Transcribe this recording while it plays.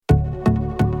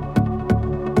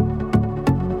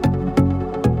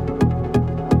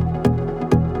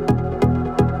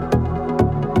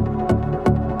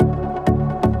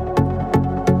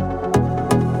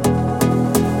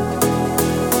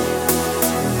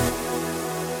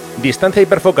Distancia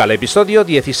hiperfocal, episodio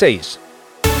 16.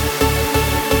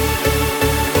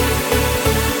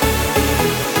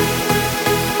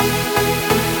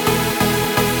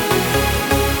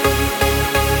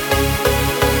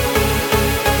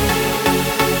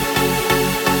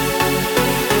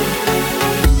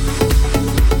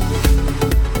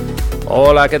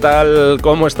 Hola, ¿qué tal?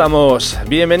 ¿Cómo estamos?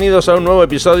 Bienvenidos a un nuevo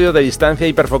episodio de Distancia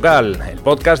hiperfocal, el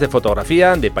podcast de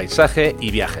fotografía, de paisaje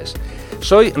y viajes.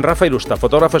 Soy Rafa Irusta,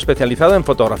 fotógrafo especializado en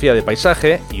fotografía de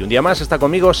paisaje, y un día más está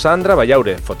conmigo Sandra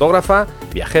Vallaure, fotógrafa,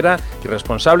 viajera y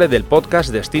responsable del podcast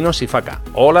Destinos Ifaca.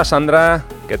 Hola Sandra,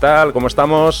 ¿qué tal? ¿Cómo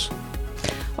estamos?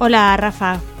 Hola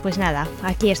Rafa, pues nada,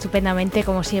 aquí estupendamente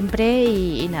como siempre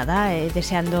y nada,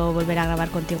 deseando volver a grabar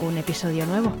contigo un episodio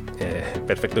nuevo.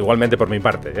 Perfecto, igualmente por mi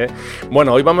parte.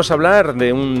 Bueno, hoy vamos a hablar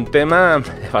de un tema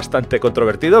bastante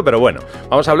controvertido, pero bueno,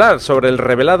 vamos a hablar sobre el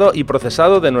revelado y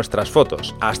procesado de nuestras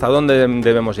fotos. ¿Hasta dónde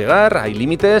debemos llegar? ¿Hay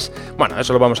límites? Bueno,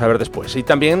 eso lo vamos a ver después. Y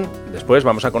también después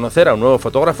vamos a conocer a un nuevo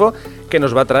fotógrafo que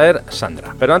nos va a traer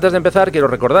Sandra. Pero antes de empezar, quiero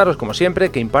recordaros, como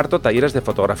siempre, que imparto talleres de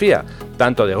fotografía,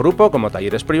 tanto de grupo como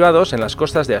talleres privados en las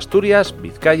costas de Asturias,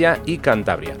 Vizcaya y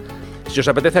Cantabria. Si os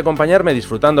apetece acompañarme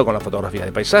disfrutando con la fotografía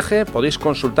de paisaje, podéis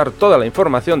consultar toda la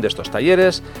información de estos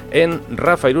talleres en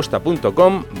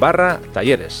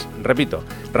rafairusta.com/talleres. Repito,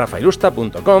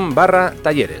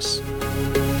 rafairusta.com/talleres.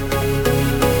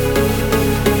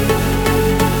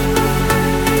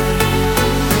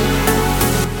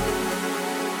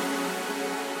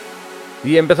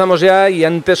 Y empezamos ya, y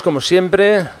antes, como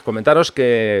siempre, comentaros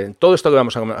que todo esto que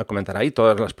vamos a comentar ahí,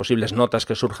 todas las posibles notas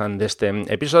que surjan de este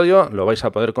episodio, lo vais a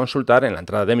poder consultar en la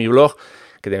entrada de mi blog,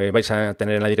 que vais a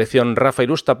tener en la dirección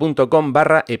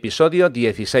rafairusta.com/episodio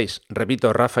 16.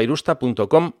 Repito,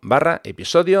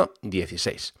 rafairusta.com/episodio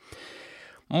 16.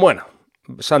 Bueno,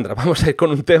 Sandra, vamos a ir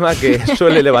con un tema que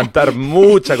suele levantar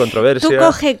mucha controversia. Tú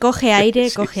coge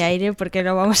aire, sí. Coge aire, porque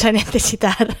lo vamos a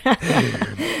necesitar.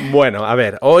 Bueno, a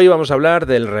ver, hoy vamos a hablar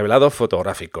del revelado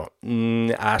fotográfico.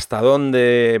 ¿Hasta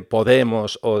dónde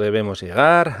podemos o debemos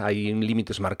llegar? ¿Hay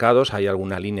límites marcados? ¿Hay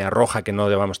alguna línea roja que no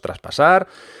debamos traspasar?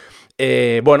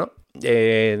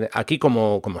 Aquí,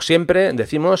 como siempre,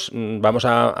 decimos, vamos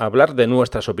a hablar de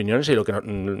nuestras opiniones y lo que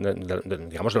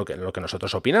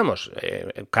nosotros opinamos.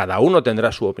 Cada uno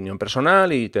tendrá su opinión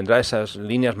personal y tendrá esas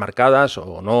líneas marcadas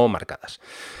o no marcadas.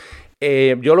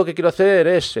 Yo lo que quiero hacer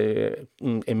es,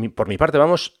 por mi parte,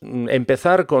 vamos a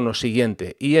empezar con lo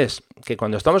siguiente, y es que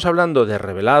cuando estamos hablando de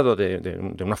revelado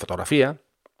de una fotografía,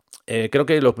 creo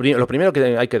que lo primero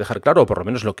que hay que dejar claro, o por lo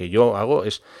menos lo que yo hago,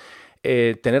 es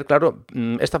tener claro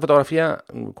esta fotografía,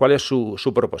 cuál es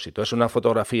su propósito. ¿Es una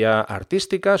fotografía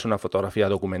artística? ¿Es una fotografía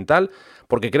documental?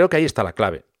 Porque creo que ahí está la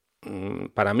clave.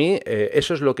 Para mí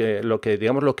eso es lo que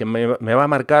me va a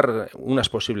marcar unas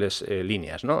posibles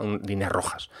líneas, ¿no? Líneas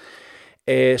rojas.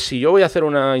 Si yo voy a hacer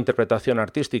una interpretación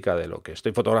artística de lo que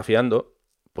estoy fotografiando,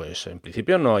 pues en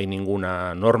principio no hay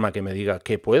ninguna norma que me diga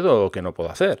qué puedo o qué no puedo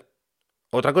hacer.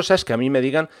 Otra cosa es que a mí me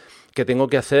digan que tengo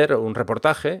que hacer un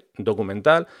reportaje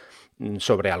documental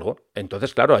sobre algo.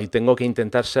 Entonces, claro, ahí tengo que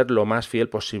intentar ser lo más fiel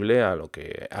posible a lo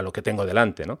que tengo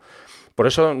delante, ¿no? Por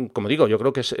eso, como digo, yo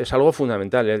creo que es algo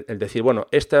fundamental el decir, bueno,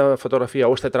 esta fotografía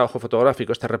o este trabajo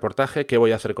fotográfico, este reportaje, ¿qué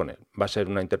voy a hacer con él? ¿Va a ser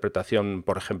una interpretación,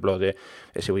 por ejemplo,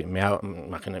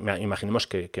 imaginemos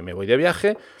que me voy de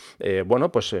viaje, me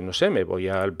voy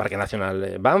al Parque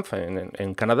Nacional Banff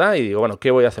en Canadá y digo, bueno,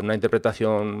 ¿qué voy a hacer? ¿Una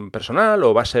interpretación personal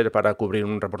o va a ser para cubrir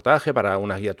un reportaje, para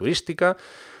una guía turística?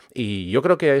 Y yo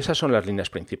creo que esas son las líneas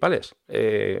principales.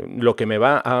 Lo que me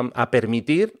va a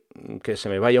permitir que se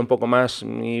me vaya un poco más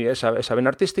esa vena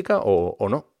artística o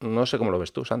no. No sé cómo lo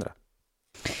ves tú, Sandra.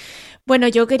 Bueno,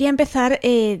 yo quería empezar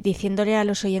diciéndole a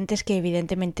los oyentes que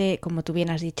evidentemente, como tú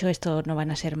bien has dicho, esto no van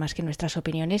a ser más que nuestras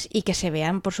opiniones y que se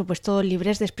vean, por supuesto,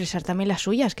 libres de expresar también las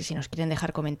suyas, que si nos quieren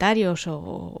dejar comentarios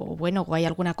o hay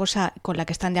alguna cosa con la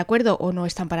que están de acuerdo o no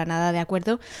están para nada de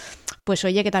acuerdo, pues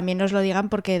oye, que también nos lo digan,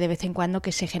 porque de vez en cuando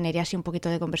que se genere así un poquito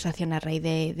de conversación a raíz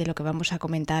de lo que vamos a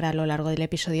comentar a lo largo del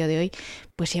episodio de hoy,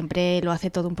 pues siempre lo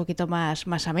hace todo un poquito más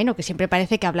ameno, que siempre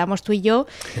parece que hablamos tú y yo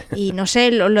y no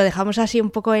sé, lo dejamos así un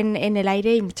poco en el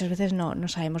aire y muchas veces no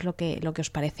sabemos lo que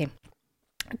os parece.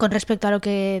 Con respecto a lo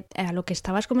que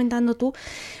estabas comentando tú,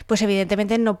 pues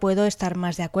evidentemente no puedo estar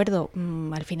más de acuerdo.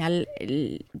 Al final,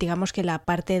 digamos que la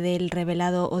parte del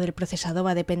revelado o del procesado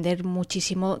va a depender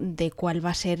muchísimo de cuál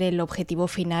va a ser el objetivo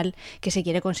final que se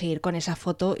quiere conseguir con esa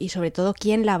foto y sobre todo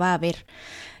quién la va a ver.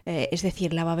 Es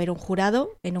decir, la va a ver un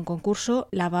jurado en un concurso,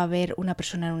 la va a ver una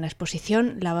persona en una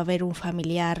exposición, la va a ver un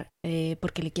familiar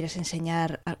porque le quieres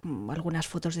enseñar algunas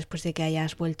fotos después de que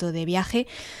hayas vuelto de viaje.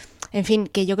 En fin,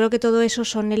 que yo creo que todo eso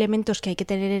son elementos que hay que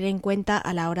tener en cuenta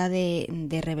a la hora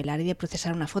de revelar y de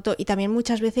procesar una foto. Y también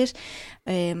muchas veces,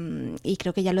 y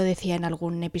creo que ya lo decía en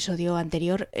algún episodio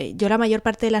anterior, yo la mayor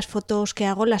parte de las fotos que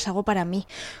hago las hago para mí,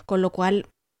 con lo cual,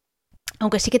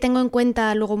 aunque sí que tengo en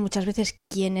cuenta luego muchas veces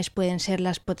quiénes pueden ser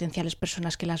las potenciales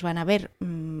personas que las van a ver,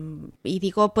 y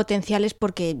digo potenciales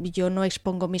porque yo no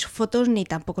expongo mis fotos ni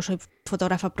tampoco soy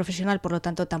fotógrafa profesional, por lo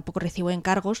tanto tampoco recibo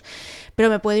encargos, pero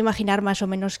me puedo imaginar más o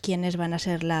menos quiénes van a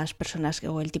ser las personas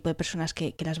o el tipo de personas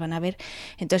que las van a ver.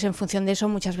 Entonces, en función de eso,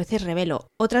 muchas veces revelo.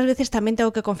 Otras veces también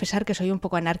tengo que confesar que soy un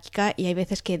poco anárquica y hay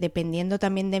veces que, dependiendo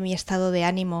también de mi estado de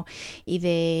ánimo y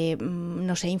de,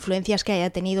 no sé, influencias que haya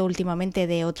tenido últimamente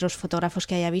de otros fotógrafos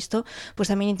que haya visto, pues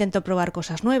también intento probar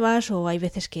cosas nuevas, o hay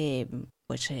veces que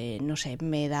pues no sé,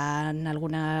 me dan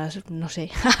algunas, no sé,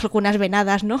 algunas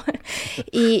venadas, ¿no?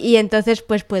 y entonces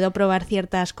pues puedo probar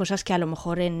ciertas cosas que a lo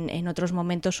mejor en otros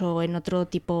momentos o en otro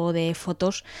tipo de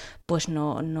fotos pues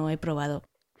no he probado.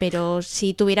 Pero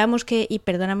si tuviéramos que, y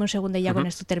perdóname un segundo y ya con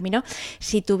esto termino,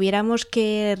 si tuviéramos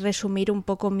que resumir un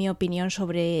poco mi opinión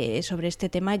sobre este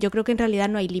tema, yo creo que en realidad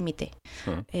no hay límite.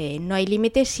 No hay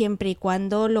límite siempre y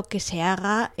cuando lo que se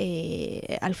haga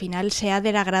al final sea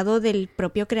del agrado del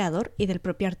propio creador y del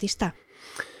propio artista.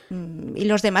 Y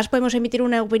los demás podemos emitir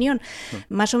una opinión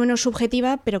más o menos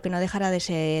subjetiva, pero que no dejará de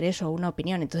ser eso, una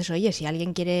opinión. Entonces, oye, si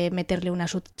alguien quiere meterle una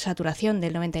saturación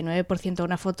del 99% a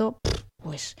una foto,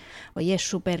 pues, oye, es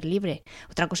súper libre.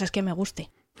 Otra cosa es que me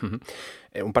guste.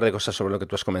 Un par de cosas sobre lo que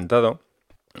tú has comentado.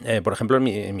 Por ejemplo,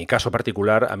 en mi caso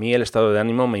particular, a mí el estado de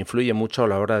ánimo me influye mucho a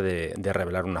la hora de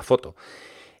revelar una foto.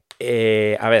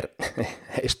 A ver,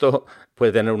 esto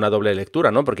puede tener una doble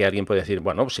lectura, ¿no? Porque alguien puede decir,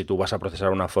 bueno, si tú vas a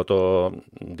procesar una foto,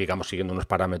 digamos, siguiendo unos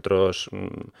parámetros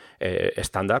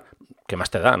estándar, ¿qué más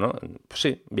te da, no? Pues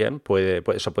sí, bien,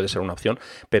 eso puede ser una opción.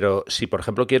 Pero si, por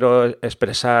ejemplo, quiero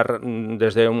expresar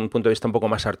desde un punto de vista un poco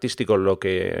más artístico lo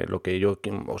que yo,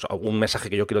 o sea, un mensaje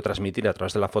que yo quiero transmitir a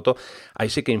través de la foto, ahí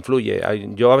sí que influye.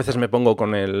 Yo a veces me pongo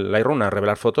con el Lightroom a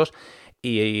revelar fotos.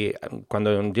 Y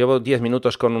cuando llevo 10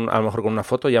 minutos a lo mejor con una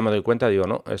foto, ya me doy cuenta, digo,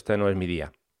 no, este no es mi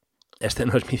día.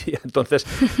 Entonces,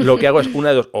 lo que hago es una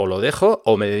de dos, o lo dejo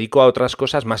o me dedico a otras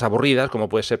cosas más aburridas, como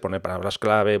puede ser poner palabras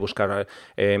clave, buscar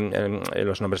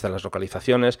los nombres de las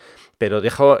localizaciones, pero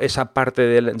dejo esa parte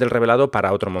del revelado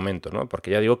para otro momento, ¿no?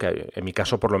 Porque ya digo que en mi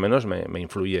caso por lo menos me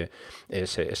influye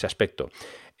ese aspecto.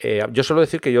 Yo suelo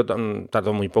decir que yo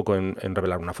tardo muy poco en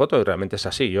revelar una foto, y realmente es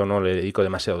así, yo no le dedico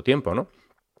demasiado tiempo, ¿no?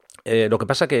 Lo que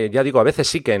pasa que, ya digo, a veces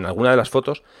sí que en alguna de las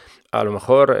fotos, a lo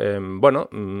mejor,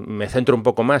 me centro un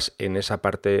poco más en esa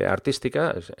parte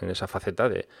artística, en esa faceta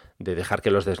de dejar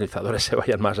que los deslizadores se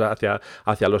vayan más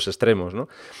hacia los extremos, ¿no?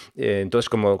 Entonces,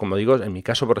 como digo, en mi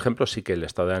caso, por ejemplo, sí que el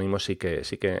estado de ánimo sí que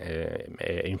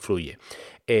influye.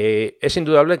 Es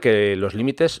indudable que los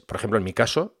límites, por ejemplo, en mi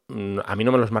caso, a mí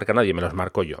no me los marca nadie, me los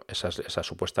marco yo, esas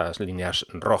supuestas líneas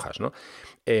rojas, ¿no?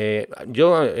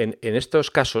 Yo, en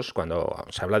estos casos, cuando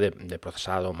se habla de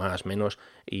procesado, más, menos,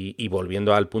 y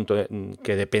volviendo al punto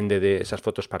que depende de esas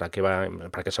fotos para que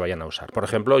se vayan a usar. Por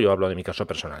ejemplo, yo hablo de mi caso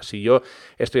personal. Si yo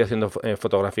estoy haciendo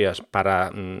fotografías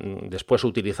para después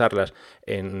utilizarlas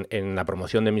en la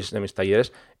promoción de mis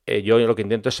talleres, yo lo que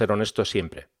intento es ser honesto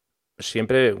siempre.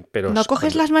 Siempre, pero... ¿No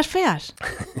coges las más feas?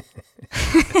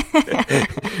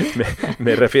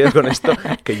 me refiero con esto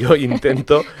que yo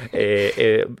intento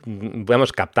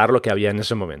captar lo que había en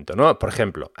ese momento, ¿no? Por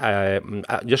ejemplo,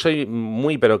 yo soy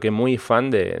pero que muy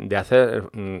fan de hacer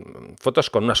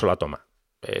fotos con una sola toma.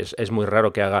 Es muy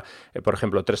raro que haga, por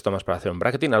ejemplo, 3 tomas para hacer un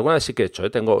bracketing. Algunas sí que he hecho,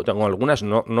 tengo algunas,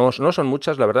 no son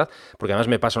muchas, la verdad, porque además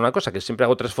me pasa una cosa, que siempre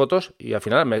hago 3 fotos y al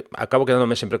final acabo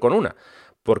quedándome siempre con una.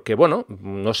 Porque, bueno,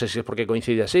 no sé si es porque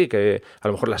coincide así, que a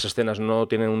lo mejor las escenas no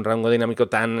tienen un rango dinámico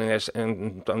tan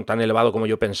elevado como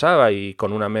yo pensaba y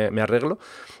con una me arreglo,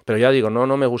 pero ya digo,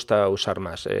 no me gusta usar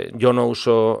más. Yo no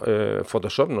uso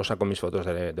Photoshop, no saco mis fotos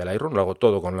de Lightroom, lo hago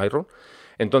todo con Lightroom.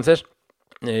 Entonces...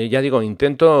 ya digo,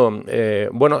 intento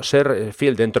ser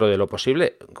fiel dentro de lo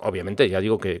posible. Obviamente, ya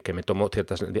digo que me tomo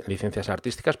ciertas licencias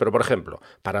artísticas, pero por ejemplo,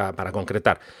 para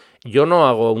concretar, yo no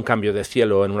hago un cambio de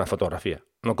cielo en una fotografía.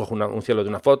 No cojo un cielo de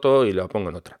una foto y lo pongo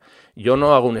en otra. Yo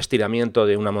no hago un estiramiento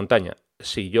de una montaña.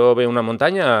 Si yo veo una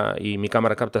montaña y mi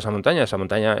cámara capta esa montaña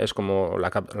es como la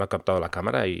ha captado la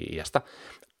cámara y ya está.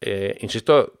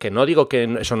 Insisto, que no digo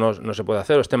que eso no se puede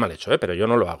hacer o esté mal hecho, pero yo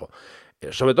no lo hago.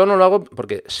 Sobre todo no lo hago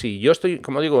porque si yo estoy,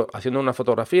 como digo, haciendo una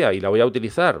fotografía y la voy a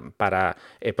utilizar para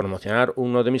promocionar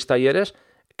uno de mis talleres,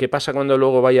 ¿Qué pasa cuando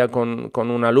luego vaya con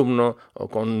un alumno o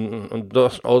con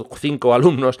 2 o 5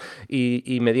 alumnos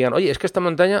y me digan, oye, es que esta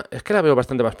montaña es que la veo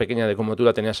bastante más pequeña de como tú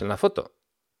la tenías en la foto?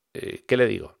 ¿Qué le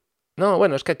digo? No,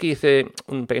 bueno, es que aquí hice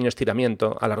un pequeño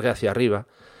estiramiento, alargué hacia arriba.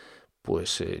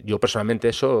 Pues yo personalmente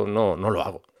eso no lo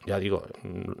hago. Ya digo,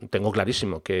 tengo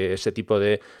clarísimo que ese tipo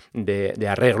de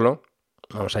arreglo,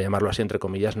 vamos a llamarlo así entre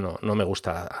comillas, no me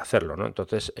gusta hacerlo, ¿no?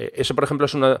 Entonces, eso por ejemplo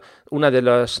es una de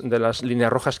las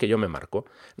líneas rojas que yo me marco.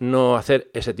 No hacer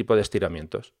ese tipo de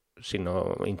estiramientos,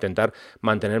 sino intentar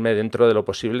mantenerme dentro de lo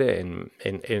posible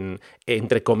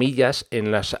entre comillas,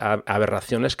 en las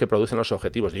aberraciones que producen los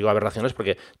objetivos. Digo aberraciones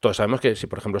porque todos sabemos que si,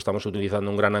 por ejemplo, estamos utilizando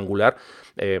un gran angular,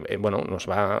 bueno, nos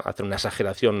va a hacer una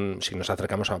exageración, si nos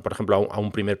acercamos, por ejemplo, a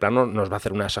un primer plano, nos va a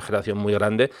hacer una exageración muy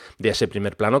grande de ese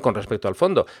primer plano con respecto al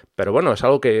fondo. Pero bueno, es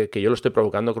algo que yo lo estoy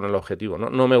provocando con el objetivo, ¿no?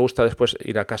 No me gusta después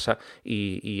ir a casa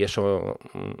y eso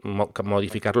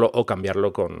modificarlo o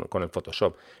cambiarlo con el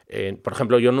Photoshop. Por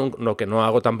ejemplo, yo lo que no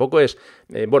hago tampoco es,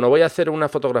 bueno, voy a hacer una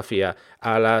fotografía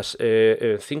a las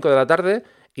 5 de la tarde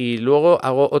y luego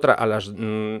hago otra a las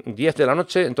 10 de la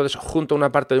noche, entonces junto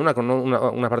una parte de una con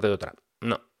una parte de otra.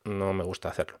 No me gusta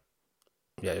hacerlo.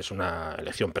 Ya es una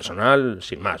elección personal,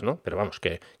 sin más, ¿no? Pero vamos,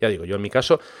 que ya digo, yo en mi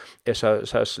caso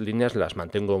esas líneas las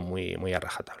mantengo muy, muy a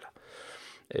rajatabla.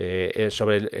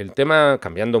 Sobre el tema,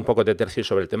 cambiando un poco de tercio,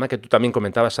 sobre el tema que tú también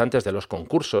comentabas antes de los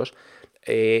concursos,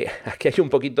 aquí hay un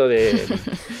poquito de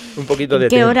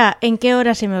 ¿En qué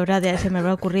hora se me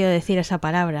habrá ocurrido decir esa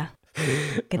palabra?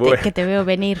 Que te veo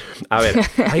venir. A ver,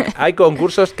 hay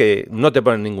concursos que no te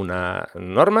ponen ninguna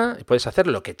norma y puedes hacer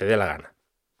lo que te dé la gana.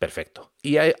 Perfecto.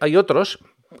 Y hay otros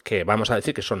que vamos a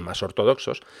decir que son más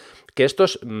ortodoxos, que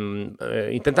estos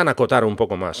intentan acotar un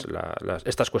poco más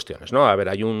estas cuestiones, ¿no? A ver,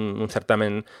 hay un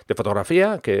certamen de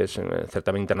fotografía, que es el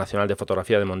certamen internacional de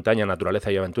fotografía de montaña,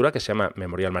 naturaleza y aventura, que se llama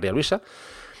Memorial María Luisa.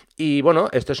 Y bueno,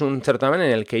 este es un certamen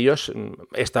en el que ellos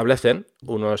establecen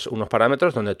unos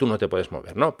parámetros donde tú no te puedes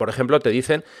mover, ¿no? Por ejemplo, te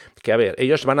dicen que, a ver,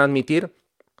 ellos van a admitir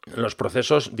los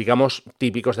procesos, digamos,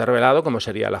 típicos de revelado, como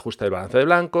sería el ajuste del balance de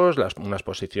blancos, una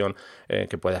exposición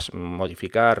que puedas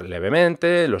modificar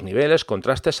levemente, los niveles,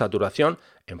 contrastes, saturación,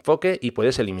 enfoque, y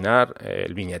puedes eliminar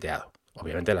el viñeteado.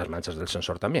 Obviamente las manchas del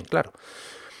sensor también, claro.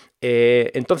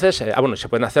 Entonces, bueno, se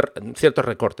pueden hacer ciertos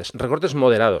recortes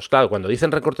moderados. Claro, cuando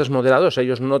dicen recortes moderados,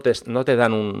 ellos no te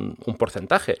dan un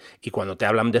porcentaje, y cuando te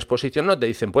hablan de exposición no te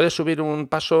dicen, puedes subir un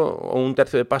paso o un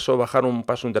tercio de paso, bajar un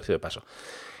paso, un tercio de paso.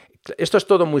 Esto es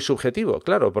todo muy subjetivo,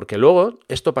 claro, porque luego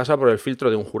esto pasa por el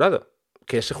filtro de un jurado,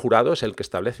 que ese jurado es el que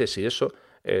establece si eso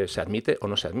se admite o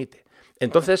no se admite.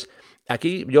 Entonces,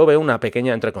 aquí yo veo una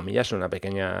pequeña, entre comillas, una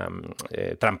pequeña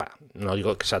trampa. No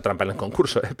digo que sea trampa en el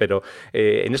concurso, pero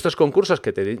en estos concursos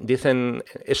que te dicen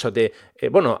eso de,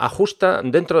 bueno, ajusta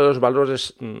dentro de los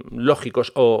valores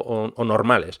lógicos o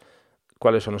normales.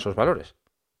 ¿Cuáles son esos valores?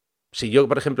 Si yo,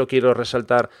 por ejemplo, quiero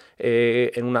resaltar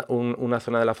en una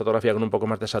zona de la fotografía con un poco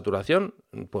más de saturación,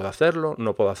 ¿puedo hacerlo?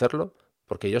 ¿No puedo hacerlo?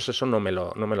 Porque ellos eso no me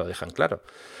lo dejan claro.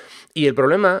 Y el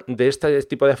problema de este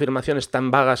tipo de afirmaciones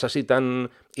tan vagas, así,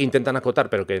 tan intentan acotar,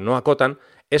 pero que no acotan,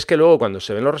 es que luego cuando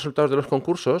se ven los resultados de los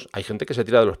concursos, hay gente que se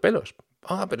tira de los pelos.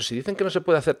 Pero si dicen que no se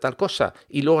puede hacer tal cosa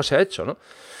y luego se ha hecho, ¿no?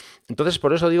 Entonces,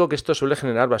 por eso digo que esto suele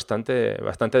generar bastante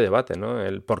debate, ¿no?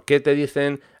 El por qué te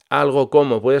dicen algo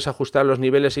como puedes ajustar los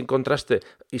niveles sin contraste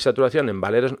y saturación en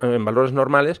valores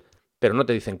normales, pero no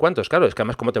te dicen cuántos. Claro, es que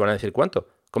además, ¿cómo te van a decir cuánto?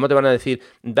 ¿Cómo te van a decir,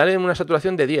 dale una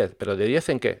saturación de 10, pero de 10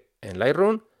 en qué? En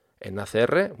Lightroom, en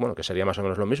ACR, bueno, que sería más o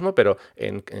menos lo mismo, pero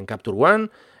en Capture One,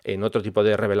 en otro tipo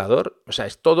de revelador. O sea,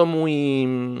 es todo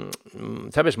muy,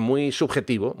 ¿sabes? Muy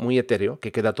subjetivo, muy etéreo,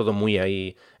 que queda todo muy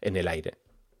ahí en el aire.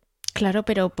 Claro,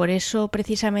 pero por eso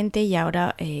precisamente, y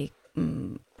ahora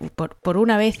por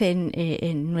una vez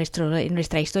en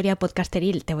nuestra historia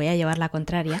podcasteril te voy a llevar la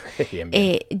contraria, bien.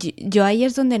 Yo ahí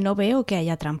es donde no veo que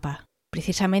haya trampa.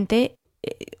 Precisamente,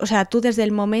 o sea, tú desde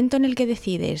el momento en el que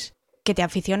decides que te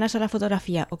aficionas a la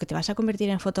fotografía o que te vas a convertir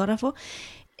en fotógrafo,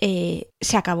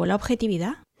 se acabó la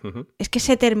objetividad. Uh-huh. Es que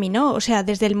se terminó, o sea,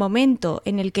 desde el momento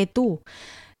en el que tú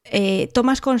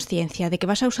tomas conciencia de que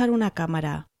vas a usar una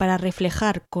cámara para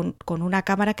reflejar con una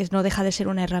cámara que no deja de ser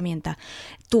una herramienta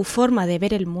tu forma de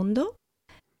ver el mundo,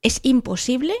 es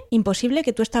imposible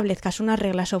que tú establezcas unas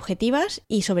reglas objetivas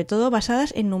y sobre todo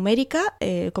basadas en numérica,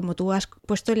 como tú has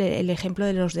puesto el ejemplo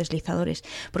de los deslizadores,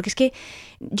 porque es que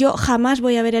yo jamás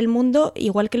voy a ver el mundo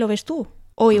igual que lo ves tú,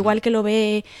 O igual que lo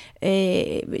ve,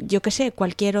 yo qué sé,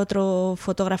 cualquier otro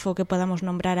fotógrafo que podamos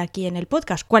nombrar aquí en el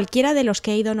podcast. Cualquiera de los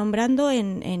que he ido nombrando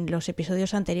en los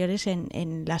episodios anteriores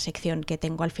en la sección que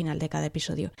tengo al final de cada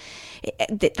episodio.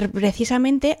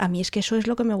 Precisamente a mí es que eso es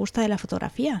lo que me gusta de la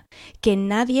fotografía. Que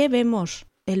nadie vemos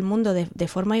el mundo de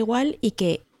forma igual y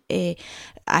que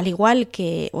al igual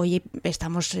que hoy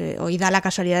da la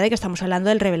casualidad de que estamos hablando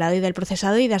del revelado y del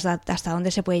procesado y de hasta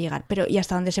dónde se puede llegar, pero y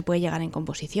hasta dónde se puede llegar en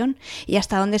composición, y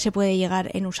hasta dónde se puede llegar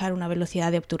en usar una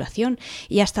velocidad de obturación,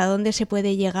 y hasta dónde se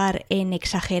puede llegar en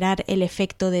exagerar el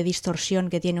efecto de distorsión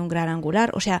que tiene un gran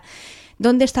angular. O sea,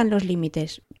 ¿dónde están los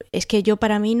límites? Es que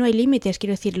para mí no hay límites,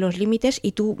 quiero decir, los límites,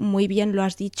 y tú muy bien lo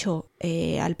has dicho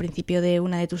al principio de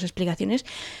una de tus explicaciones,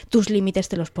 tus límites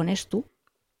te los pones tú.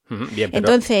 Bien, pero...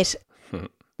 Entonces,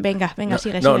 venga,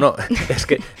 sigue. No, es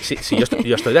que sí,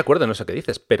 yo estoy de acuerdo en eso que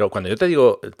dices, pero cuando yo te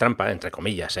digo trampa, entre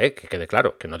comillas, que quede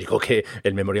claro, que no digo que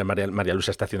el Memorial María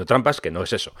Luisa está haciendo trampas, que no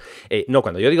es eso. No,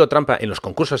 cuando yo digo trampa en los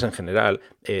concursos en general,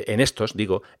 en estos,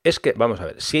 digo, es que, vamos a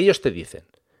ver, si ellos te dicen,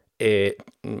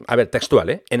 a ver,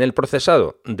 textual, en el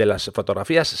procesado de las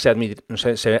fotografías se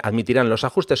admitirán los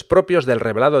ajustes propios del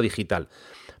revelado digital,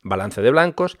 balance de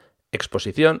blancos,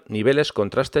 exposición, niveles,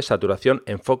 contrastes, saturación,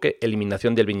 enfoque,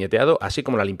 eliminación del viñeteado, así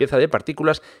como la limpieza de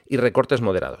partículas y recortes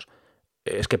moderados.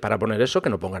 Es que para poner eso, que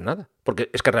no pongan nada. Porque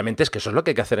es que realmente es que eso es lo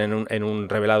que hay que hacer en un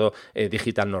revelado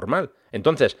digital normal.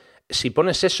 Entonces, si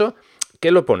pones eso, ¿qué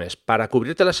lo pones? ¿Para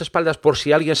cubrirte las espaldas por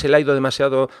si a alguien se le ha ido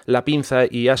demasiado la pinza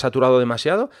y ha saturado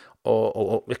demasiado?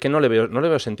 O es que no le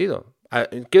veo sentido.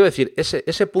 Quiero decir,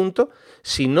 ese punto,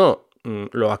 si no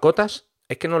lo acotas,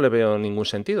 es que no le veo ningún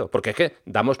sentido, porque es que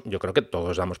yo creo que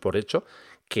todos damos por hecho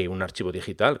que un archivo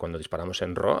digital, cuando disparamos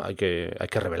en RAW, hay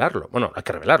que revelarlo. Bueno, hay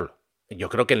que revelarlo. Yo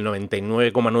creo que el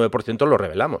 99,9% lo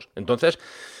revelamos. Entonces,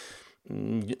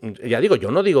 ya digo,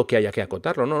 yo no digo que haya que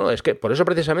acotarlo, no, es que por eso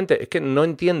precisamente es que no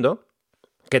entiendo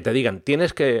que te digan,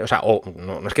 tienes que,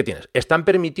 no es que tienes, están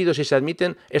permitidos y se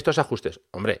admiten estos ajustes.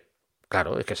 Hombre,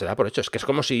 claro, es que se da por hecho. Es que es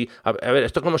como si, a ver,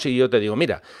 esto es como si yo te digo,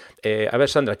 mira, a ver,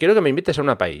 Sandra, quiero que me invites a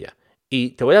una paella.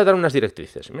 Y te voy a dar unas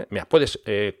directrices. Mira, puedes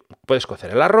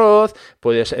cocer el arroz,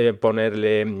 puedes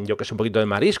ponerle, yo que sé, un poquito de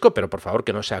marisco, pero por favor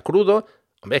que no sea crudo.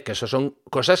 Hombre, es que eso son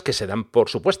cosas que se dan por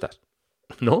supuestas,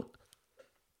 ¿no?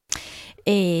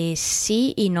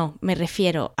 Sí y no. Me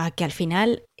refiero a que al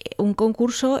final un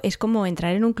concurso es como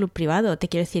entrar en un club privado. Te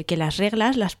quiero decir que las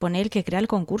reglas las pone el que crea el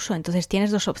concurso. Entonces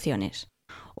tienes dos opciones.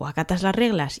 O acatas las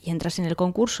reglas y entras en el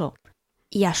concurso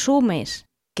y asumes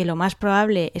que lo más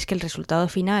probable es que el resultado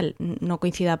final no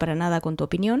coincida para nada con tu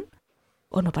opinión,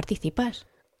 o no participas.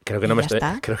 Creo que no me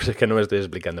estoy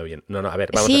explicando bien. No, a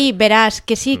ver, vamos sí, a ver.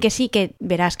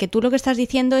 Verás que tú lo que estás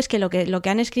diciendo es que lo que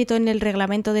han escrito en el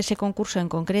reglamento de ese concurso en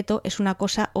concreto es una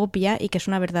cosa obvia y que es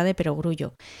una verdad de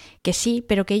perogrullo. Que sí,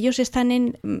 pero que ellos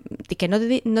están que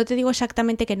no te digo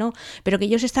exactamente que no, pero que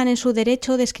ellos están en su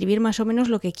derecho de escribir más o menos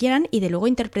lo que quieran y de luego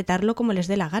interpretarlo como les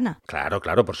dé la gana.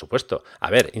 Claro, por supuesto.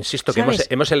 A ver, insisto que ¿sabes?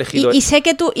 hemos elegido... Y sé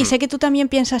que tú también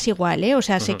piensas igual, ¿eh? O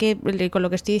sea, sé que con lo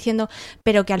que estoy diciendo,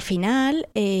 pero que al final...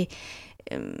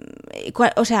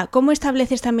 ¿cómo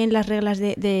estableces también las reglas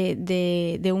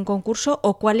de un concurso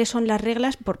o cuáles son las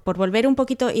reglas por volver un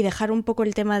poquito y dejar un poco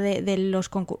el tema de los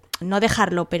concursos, no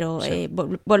dejarlo, pero sí.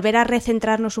 Volver a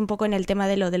recentrarnos un poco en el tema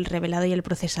de lo del revelado y el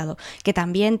procesado, que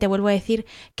también te vuelvo a decir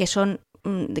que son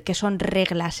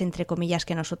reglas, entre comillas,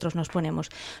 que nosotros nos ponemos.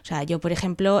 O sea, yo, por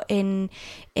ejemplo, en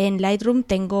Lightroom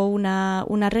tengo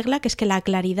una regla que es que la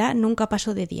claridad nunca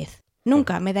paso de 10.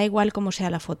 Nunca, me da igual cómo sea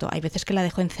la foto. Hay veces que la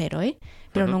dejo en 0,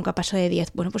 pero nunca paso de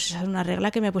 10. Bueno, pues esa es una regla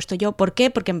que me he puesto yo. ¿Por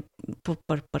qué? Porque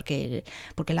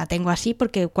la tengo así,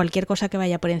 porque cualquier cosa que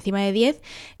vaya por encima de 10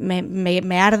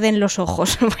 me arden los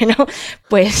ojos. Bueno,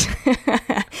 pues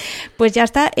ya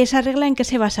está. ¿Esa regla en qué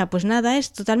se basa? Pues nada,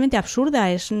 es totalmente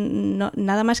absurda. Es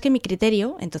nada más que mi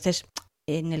criterio. Entonces,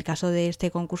 en el caso de este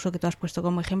concurso que tú has puesto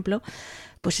como ejemplo,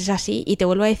 pues es así. Y te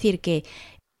vuelvo a decir que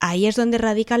ahí es donde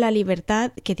radica la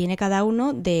libertad que tiene cada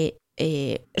uno de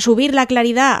subir la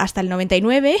claridad hasta el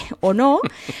 99 o no,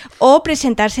 o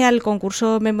presentarse al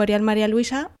concurso Memorial María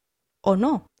Luisa o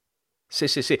no.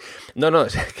 Sí. No,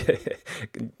 es que,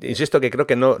 insisto que creo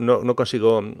que no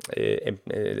consigo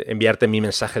enviarte mi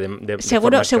mensaje de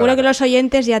seguro clara. Que los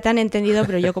oyentes ya te han entendido,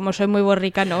 pero yo como soy muy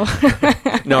borrica, no.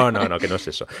 No, que no es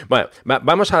eso. Bueno,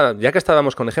 ya que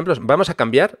estábamos con ejemplos, vamos a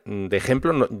cambiar de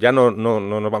ejemplo, ya no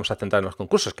nos vamos a centrar en los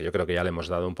concursos, que yo creo que ya le hemos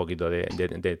dado un poquito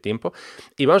de tiempo,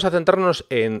 y vamos a centrarnos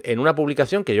en una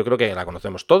publicación que yo creo que la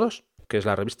conocemos todos, que es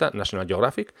la revista National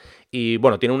Geographic, y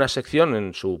bueno, tiene una sección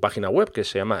en su página web que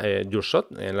se llama Your Your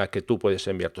Shot, en la que tú puedes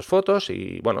enviar tus fotos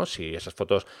y, bueno, si esas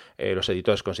fotos los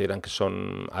editores consideran que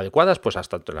son adecuadas, pues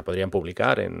hasta te la podrían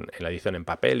publicar en la edición en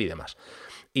papel y demás.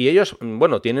 Y ellos,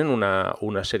 bueno, tienen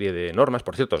una serie de normas,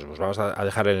 por cierto, os vamos a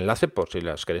dejar el enlace por si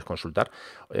las queréis consultar,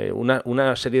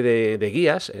 una serie de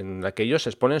guías en la que ellos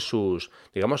exponen sus,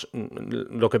 digamos,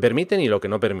 lo que permiten y lo que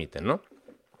no permiten, ¿no?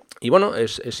 Y bueno,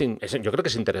 yo creo que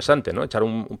es interesante, ¿no? Echar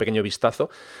un pequeño vistazo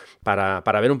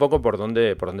para ver un poco por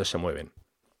dónde se mueven.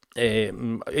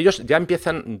 Ellos ya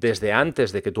empiezan desde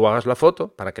antes de que tú hagas la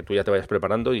foto, para que tú ya te vayas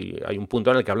preparando, y hay un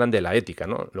punto en el que hablan de la ética,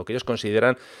 ¿no? Lo que ellos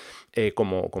consideran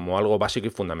como algo básico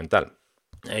y fundamental.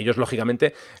 Ellos,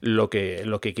 lógicamente, lo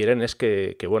que quieren es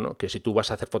que si tú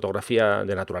vas a hacer fotografía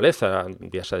de naturaleza,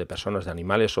 ya sea de personas, de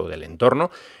animales o del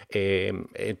entorno,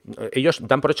 ellos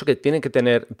dan por hecho que tienen que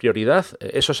tener prioridad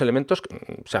esos elementos,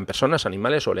 sean personas,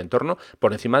 animales o el entorno,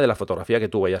 por encima de la fotografía que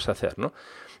tú vayas a hacer, ¿no?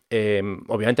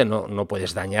 Obviamente no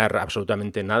puedes dañar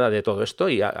absolutamente nada de todo esto,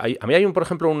 y a mí hay, por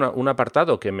ejemplo, un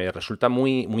apartado que me resulta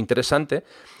muy, muy interesante,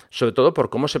 sobre todo por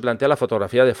cómo se plantea la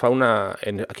fotografía de fauna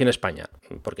aquí en España,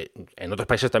 porque en otros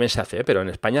países también se hace, pero en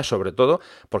España sobre todo,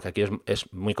 porque aquí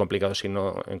es muy complicado si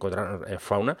no encontrar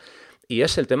fauna, y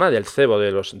es el tema del cebo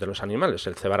de los animales,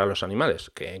 el cebar a los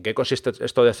animales. ¿En qué consiste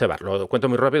esto de cebar? Lo cuento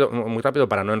muy rápido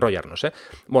para no enrollarnos, ¿eh?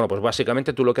 Bueno, pues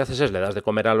básicamente tú lo que haces es le das de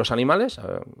comer a los animales,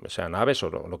 sean aves o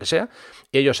lo que sea,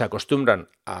 y ellos se acostumbran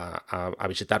a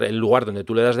visitar el lugar donde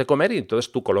tú le das de comer, y entonces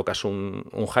tú colocas un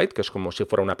hide, que es como si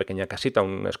fuera una pequeña casita,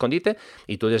 un escondite,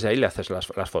 y tú desde ahí le haces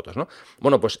las fotos, ¿no?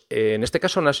 Bueno, pues en este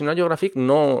caso National Geographic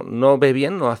no ve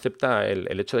bien, no acepta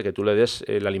el hecho de que tú le des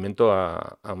el alimento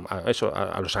a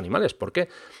los animales. ¿Por qué?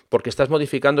 Porque estás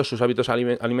modificando sus hábitos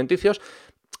alimenticios,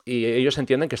 y ellos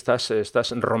entienden que estás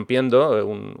rompiendo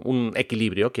un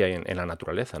equilibrio que hay en la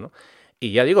naturaleza, ¿no?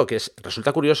 Y ya digo que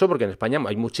resulta curioso porque en España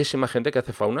hay muchísima gente que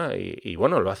hace fauna y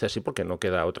bueno, lo hace así porque no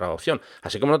queda otra opción.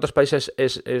 Así como en otros países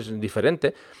es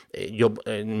diferente. Yo,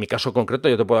 en mi caso concreto,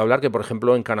 yo te puedo hablar que, por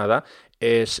ejemplo, en Canadá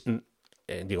es...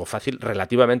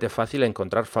 relativamente fácil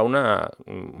encontrar fauna,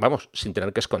 vamos, sin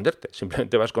tener que esconderte.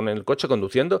 Simplemente vas con el coche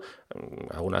conduciendo,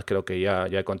 algunas creo que ya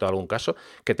he contado algún caso,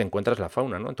 que te encuentras la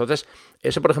fauna, ¿no? Entonces,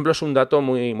 ese, por ejemplo, es un dato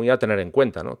muy, muy a tener en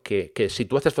cuenta, ¿no? Que si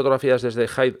tú haces fotografías desde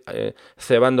hide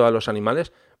cebando a los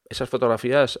animales, esas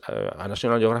fotografías a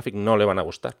National Geographic no le van a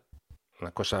gustar.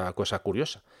 Una cosa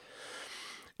curiosa.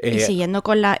 Y siguiendo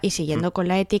con la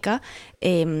ética,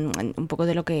 un poco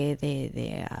de lo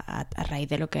que a raíz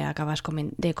de lo que acabas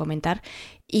de comentar,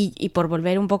 y por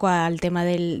volver un poco al tema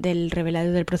del revelado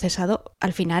y del procesado,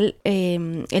 al final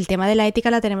el tema de la ética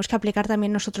la tenemos que aplicar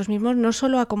también nosotros mismos, no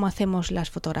solo a cómo hacemos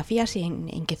las fotografías y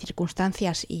en qué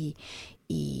circunstancias y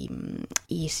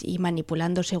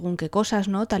manipulando según qué cosas,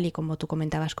 ¿no? Tal y como tú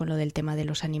comentabas con lo del tema de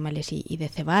los animales y de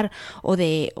cebar, o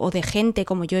de gente,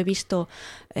 como yo he visto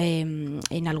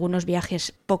en algunos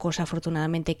viajes, pocos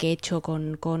afortunadamente, que he hecho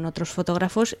con otros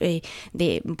fotógrafos,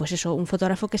 pues eso, un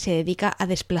fotógrafo que se dedica a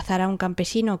desplazar a un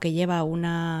campesino que lleva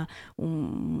una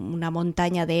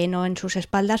montaña de heno en sus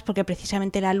espaldas, porque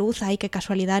precisamente la luz, ay, qué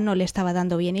casualidad, no le estaba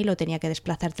dando bien y lo tenía que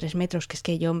desplazar 3 metros, que es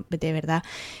que yo de verdad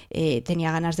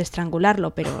tenía ganas de estrangularlo,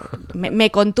 pero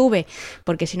me contuve,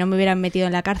 porque si no me hubieran metido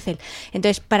en la cárcel.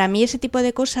 Entonces, para mí ese tipo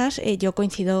de cosas, yo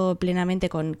coincido plenamente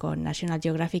con National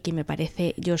Geographic, y me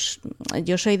parece, yo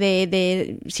soy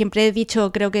siempre he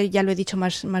dicho, creo que ya lo he dicho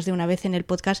más de una vez en el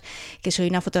podcast, que soy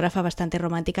una fotógrafa bastante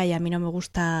romántica, y a mí no me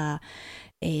gusta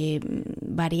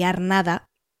variar nada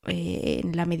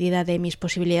en la medida de mis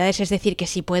posibilidades. Es decir, que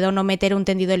si puedo no meter un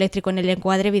tendido eléctrico en el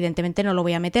encuadre, evidentemente no lo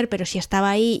voy a meter, pero si estaba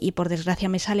ahí y por desgracia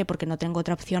me sale porque no tengo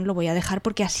otra opción, lo voy a dejar,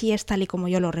 porque así es tal y como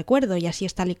yo lo recuerdo y así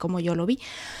es tal y como yo lo vi.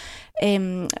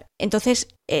 Entonces,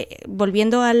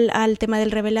 volviendo al tema del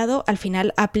revelado, al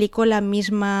final aplico la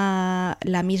misma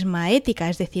ética,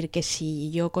 es decir, que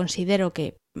si yo considero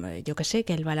que, yo qué sé,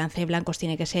 que el balance de blancos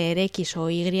tiene que ser X o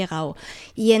Y,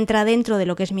 y entra dentro de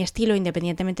lo que es mi estilo,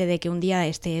 independientemente de que un día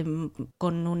esté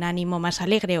con un ánimo más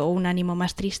alegre o un ánimo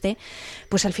más triste,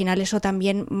 pues al final eso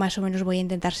también más o menos voy a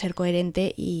intentar ser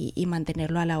coherente y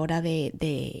mantenerlo a la hora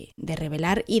de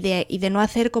revelar y de no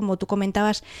hacer, como tú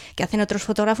comentabas, que hacen otros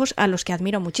fotógrafos a los que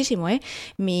admiro muchísimo, ¿eh?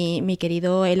 Mi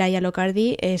querido Elijah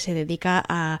Locardi se dedica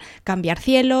a cambiar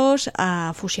cielos,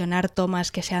 a fusionar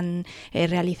tomas que se han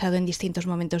realizado en distintos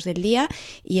momentos del día,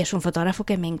 y es un fotógrafo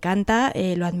que me encanta,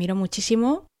 lo admiro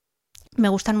muchísimo, me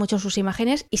gustan mucho sus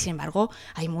imágenes, y sin embargo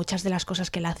hay muchas de las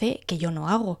cosas que él hace que yo no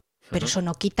hago, pero eso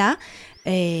no quita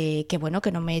que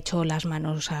no me echo las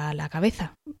manos a la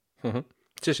cabeza.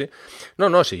 Sí, sí.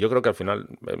 No, sí, yo creo que al final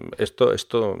esto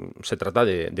se trata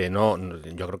de no,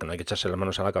 yo creo que no hay que echarse las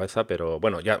manos a la cabeza, pero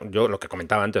bueno, ya yo lo que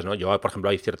comentaba antes, ¿no? Yo, por ejemplo,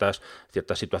 hay ciertas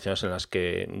situaciones en las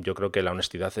que yo creo que la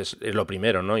honestidad es lo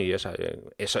primero, ¿no? Y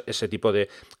ese tipo de,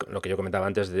 lo que yo comentaba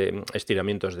antes, de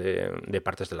estiramientos de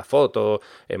partes de la foto,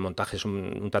 montajes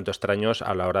un tanto extraños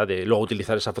a la hora de luego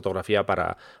utilizar esa fotografía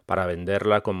para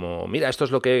venderla como, mira, esto es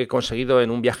lo que he conseguido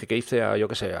en un viaje que hice a, yo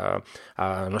qué sé,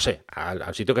 no sé,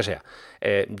 al sitio que sea.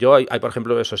 Yo, por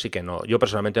ejemplo, eso sí que no. Yo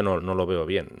personalmente no lo veo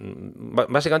bien.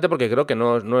 Básicamente porque creo que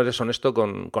no eres honesto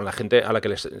con la gente a la que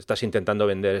les estás intentando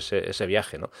vender ese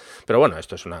viaje, ¿no? Pero bueno,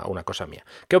 esto es una cosa mía.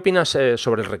 ¿Qué opinas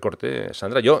sobre el recorte,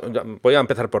 Sandra? Yo voy a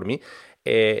empezar por mí.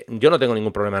 Yo no tengo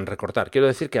ningún problema en recortar. Quiero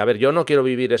decir que, a ver, yo no quiero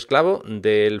vivir esclavo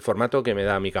del formato que me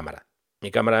da mi cámara. Mi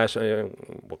cámara es,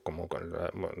 como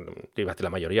iba a decir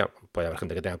la mayoría, puede haber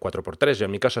gente que tenga 4x3, yo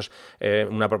en mi caso es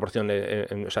una proporción de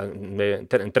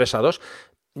 3:2.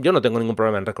 Yo no tengo ningún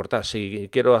problema en recortar. Si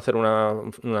quiero hacer una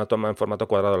toma en formato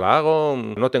cuadrado la hago,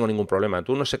 no tengo ningún problema.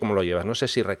 Tú no sé cómo lo llevas, no sé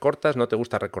si recortas, no te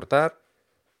gusta recortar.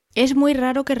 Es muy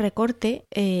raro que recorte,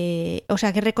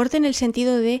 que recorte en el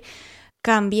sentido de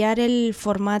cambiar el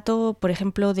formato, por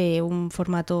ejemplo, de un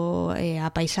formato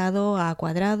apaisado a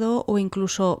cuadrado, o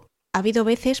incluso ha habido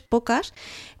veces, pocas,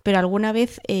 pero alguna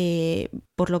vez,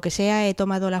 por lo que sea, he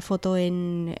tomado la foto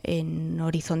en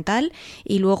horizontal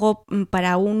y luego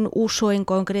para un uso en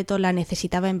concreto la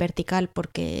necesitaba en vertical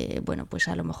porque, bueno, pues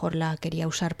a lo mejor la quería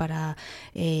usar para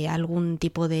algún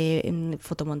tipo de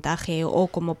fotomontaje o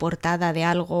como portada de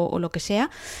algo o lo que sea,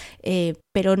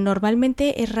 pero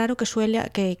normalmente es raro que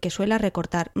suela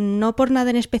recortar. No por nada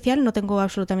en especial, no tengo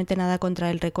absolutamente nada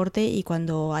contra el recorte, y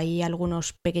cuando hay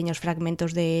algunos pequeños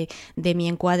fragmentos de mi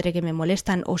encuadre que me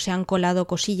molestan o se han colado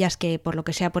cosillas que por lo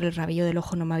que sea por el rabillo del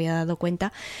ojo no me había dado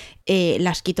cuenta,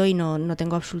 las quito y no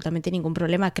tengo absolutamente ningún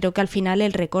problema. Creo que al final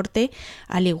el recorte,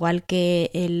 al igual que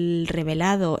el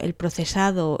revelado, el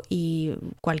procesado y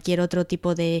cualquier otro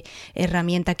tipo de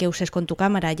herramienta que uses con tu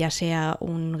cámara, ya sea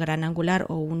un gran angular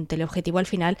o un teleobjetivo, al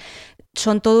final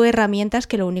son todo herramientas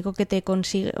que lo único que te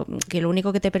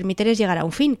permiten es llegar a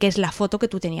un fin, que es la foto que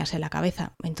tú tenías en la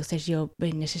cabeza. Entonces yo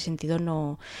en ese sentido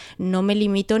no me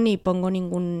limito ni pongo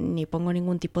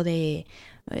ningún tipo de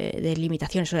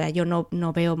limitaciones. O sea, yo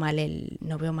no veo mal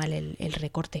el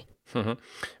recorte. Uh-huh.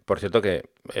 Por cierto que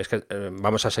es que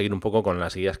vamos a seguir un poco con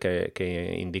las guías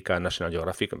que indica National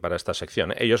Geographic para esta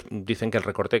sección. Ellos dicen que el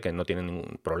recorte, que no tienen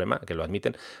ningún problema, que lo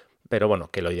admiten, pero bueno,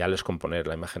 que lo ideal es componer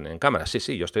la imagen en cámara. Sí,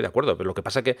 yo estoy de acuerdo, pero lo que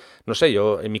pasa que, no sé,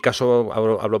 yo en mi caso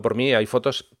hablo por mí, hay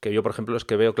fotos que yo, por ejemplo, es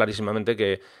que veo clarísimamente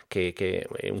que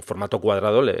un formato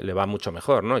cuadrado le va mucho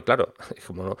mejor, ¿no? Y claro,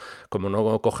 como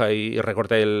no coja y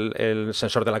recorte el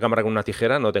sensor de la cámara con una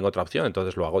tijera, no tengo otra opción,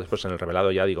 entonces lo hago después en el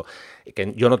revelado. Ya digo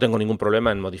que yo no tengo ningún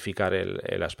problema en modificar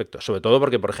el aspecto, sobre todo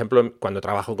porque, por ejemplo, cuando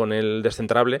trabajo con el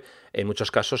descentrable, en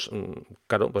muchos casos,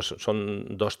 claro, pues son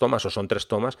 2 tomas o son 3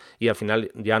 tomas y al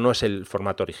final ya no es el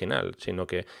formato original, sino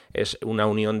que es una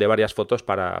unión de varias fotos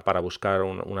para buscar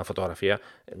una fotografía,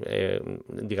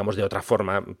 digamos, de otra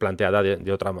forma, planteada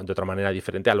de otra manera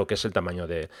diferente a lo que es el tamaño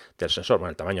del sensor.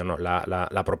 Bueno, el tamaño no,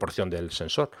 la proporción del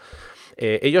sensor.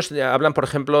 Ellos hablan, por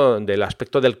ejemplo, del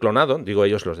aspecto del clonado, digo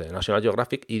ellos, los de National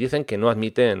Geographic, y dicen que no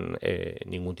admiten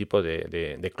ningún tipo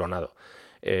de clonado.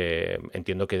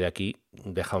 Entiendo que de aquí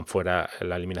dejan fuera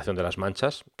la eliminación de las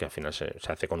manchas, que al final se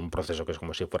hace con un proceso que es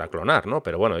como si fuera clonar, ¿no?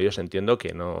 Pero bueno, ellos entiendo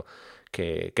que no,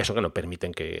 que eso, que no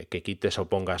permiten que quites o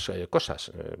pongas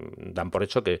cosas. Dan por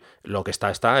hecho que lo que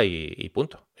está y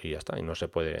punto. Y ya está. Y no se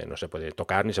puede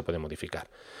tocar ni se puede modificar.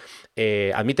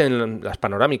 Admiten las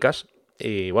panorámicas.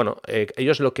 Y bueno,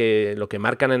 ellos lo que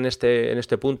marcan en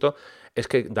este punto es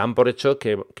que dan por hecho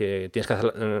que tienes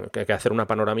que hacer una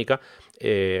panorámica,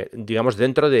 digamos,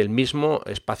 dentro del mismo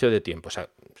espacio de tiempo. O sea,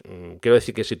 quiero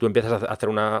decir que si tú empiezas a hacer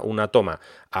una toma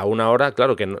a 1 hora,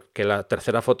 claro, que la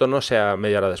tercera foto no sea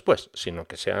media hora después, sino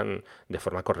que sean de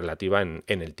forma correlativa en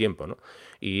el tiempo, ¿no?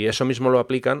 Y eso mismo lo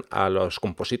aplican a los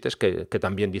composites que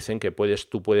también dicen que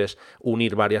tú puedes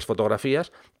unir varias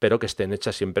fotografías, pero que estén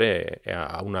hechas siempre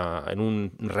en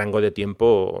un rango de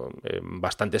tiempo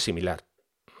bastante similar.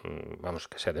 Vamos,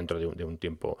 que sea dentro de un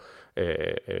tiempo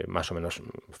más o menos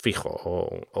fijo,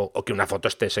 o que una foto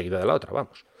esté seguida de la otra,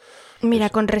 vamos. Mira,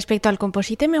 con respecto al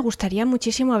composite, me gustaría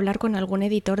muchísimo hablar con algún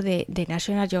editor de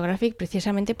National Geographic,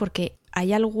 precisamente porque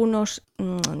hay algunos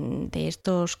de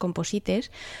estos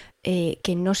composites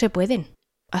que no se pueden.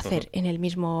 hacer en el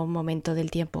mismo momento del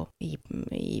tiempo.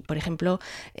 Y por ejemplo,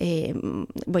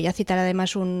 voy a citar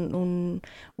además un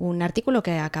artículo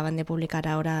que acaban de publicar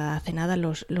ahora hace nada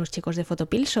los chicos de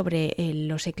Photopil sobre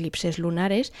los eclipses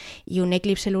lunares, y un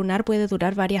eclipse lunar puede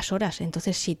durar varias horas.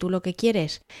 Entonces, si tú lo que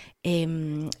quieres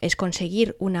es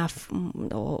conseguir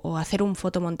o hacer un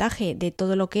fotomontaje de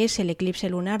todo lo que es el eclipse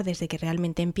lunar desde que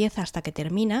realmente empieza hasta que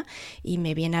termina, y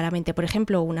me viene a la mente, por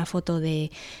ejemplo, una foto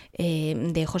de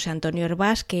José Antonio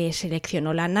Hervás que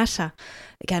seleccionó la NASA,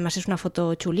 que además es una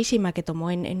foto chulísima que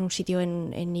tomó en un sitio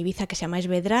en Ibiza que se llama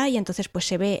Esvedra, y entonces pues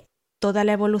se ve toda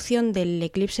la evolución del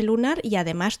eclipse lunar, y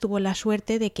además tuvo la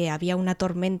suerte de que había una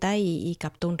tormenta y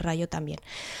captó un rayo también.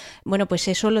 Bueno, pues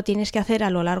eso lo tienes que hacer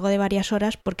a lo largo de varias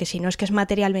horas, porque si no es que es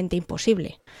materialmente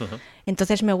imposible. Uh-huh.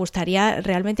 Entonces me gustaría,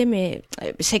 realmente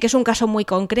sé que es un caso muy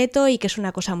concreto y que es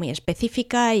una cosa muy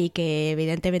específica, y que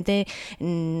evidentemente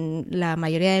la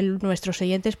mayoría de nuestros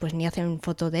oyentes pues ni hacen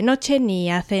foto de noche,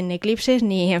 ni hacen eclipses,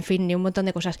 ni en fin, ni un montón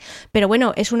de cosas. Pero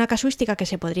bueno, es una casuística que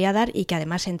se podría dar y que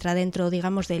además entra dentro,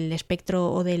 digamos, del espectro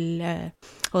o del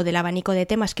abanico de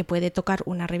temas que puede tocar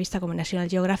una revista como National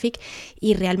Geographic,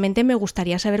 y realmente me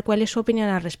gustaría saber cuál es su opinión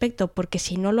al respecto, porque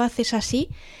si no lo haces así,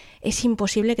 es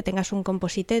imposible que tengas un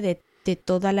composite de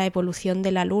toda la evolución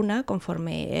de la Luna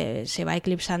conforme se va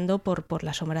eclipsando por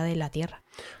la sombra de la Tierra.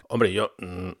 Hombre, yo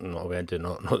obviamente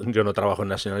yo no trabajo en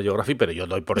National Geographic, pero yo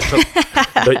doy por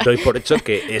hecho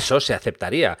que eso se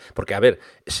aceptaría. Porque, a ver,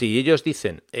 si ellos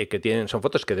dicen que son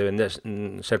fotos que deben de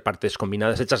ser partes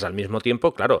combinadas hechas al mismo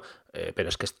tiempo, claro, pero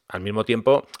es que al mismo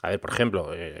tiempo, a ver, por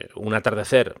ejemplo, un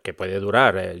atardecer que puede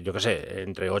durar, yo qué sé,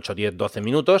 entre 8, 10, 12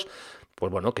 minutos,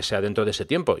 pues bueno, que sea dentro de ese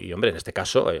tiempo. Y, hombre, en este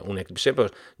caso, un eclipse,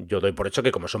 pues yo doy por hecho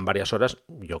que como son varias horas,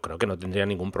 yo creo que no tendría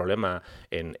ningún problema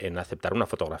en aceptar una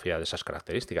fotografía de esas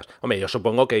características. Hombre, yo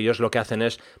supongo que ellos lo que hacen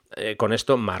es, con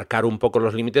esto, marcar un poco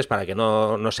los límites para que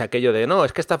no sea aquello de, no,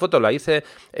 es que esta foto la hice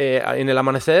en el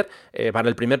amanecer para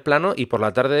el primer plano, y por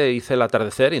la tarde hice el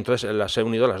atardecer, y entonces las he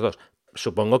unido las dos.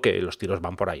 Supongo que los tiros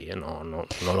van por ahí, no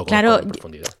lo conozco en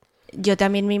profundidad. Yo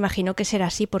también me imagino que será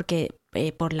así, porque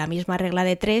por la misma regla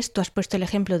de 3, tú has puesto el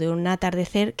ejemplo de un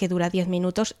atardecer que dura 10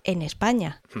 minutos en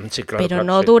España, sí, claro, pero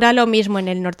no dura lo mismo en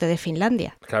el norte de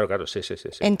Finlandia. Claro, sí.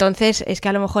 Entonces, es que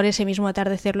a lo mejor ese mismo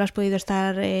atardecer lo has podido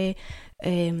estar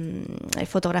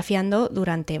fotografiando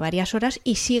durante varias horas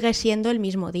y sigue siendo el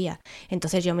mismo día.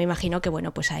 Entonces yo me imagino que,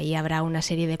 bueno, pues ahí habrá una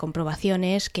serie de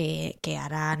comprobaciones que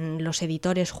harán los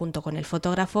editores junto con el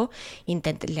fotógrafo,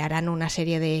 le harán una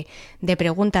serie de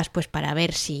preguntas pues para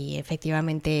ver si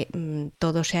efectivamente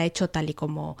todo se ha hecho tal y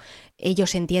como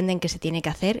ellos entienden que se tiene que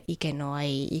hacer, y que no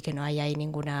hay ahí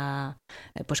ninguna,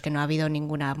 pues que no ha habido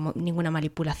ninguna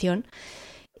manipulación.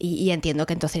 Y entiendo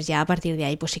que entonces ya a partir de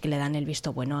ahí pues sí que le dan el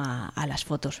visto bueno a las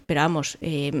fotos. Pero vamos,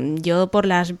 yo por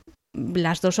las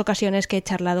 2 ocasiones que he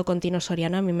charlado con Tino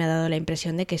Soriano, a mí me ha dado la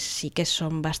impresión de que sí que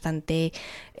son bastante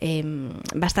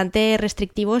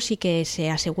restrictivos, y que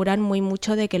se aseguran muy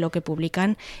mucho de que lo que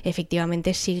publican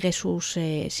efectivamente sigue sus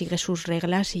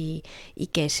reglas, y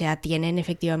que se atienen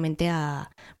efectivamente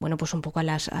a, bueno, pues un poco al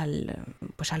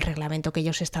reglamento que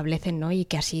ellos establecen, ¿no? Y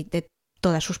que así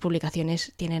todas sus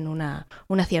publicaciones tienen una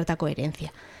cierta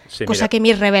coherencia. Sí, cosa que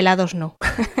mis revelados no.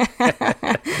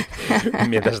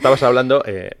 Mientras estabas hablando,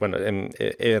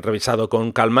 he revisado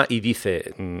con calma, y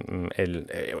dice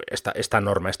esta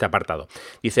norma, este apartado.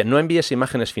 Dice, no envíes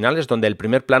imágenes finales donde el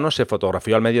primer plano se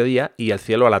fotografió al mediodía y el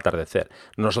cielo al atardecer.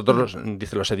 Nosotros,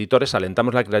 dice, los editores,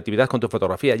 alentamos la creatividad con tu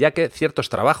fotografía, ya que ciertos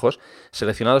trabajos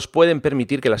seleccionados pueden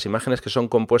permitir que las imágenes que son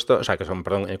composites,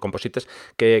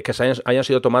 que hayan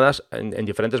sido tomadas en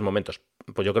diferentes momentos.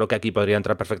 Pues yo creo que aquí podría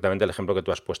entrar perfectamente el ejemplo que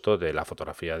tú has puesto de la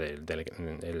fotografía del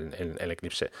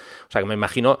eclipse. O sea, que me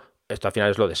imagino, esto al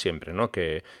final es lo de siempre, ¿no?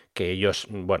 Que ellos,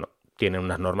 bueno, tienen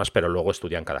unas normas, pero luego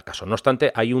estudian cada caso. No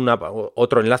obstante, hay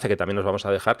otro enlace que también nos vamos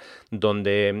a dejar,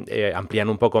 donde amplían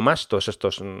un poco más todos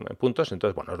estos puntos.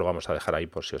 Entonces, bueno, os lo vamos a dejar ahí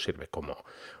por si os sirve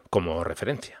como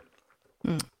referencia.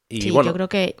 Y sí, bueno,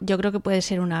 yo creo que puede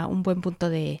ser un buen punto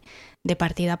de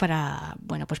partida para,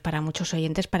 bueno, pues para muchos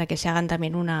oyentes, para que se hagan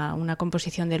también una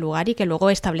composición de lugar, y que luego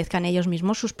establezcan ellos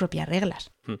mismos sus propias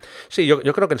reglas. Sí, yo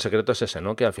creo que el secreto es ese,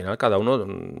 ¿no? Que al final cada uno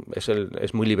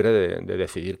es muy libre de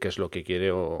decidir qué es lo que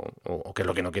quiere o qué es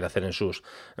lo que no quiere hacer en sus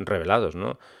revelados,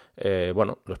 ¿no?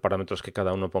 Bueno, los parámetros que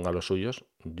cada uno ponga los suyos.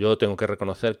 Yo tengo que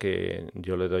reconocer que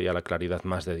yo le doy a la claridad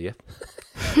más de 10.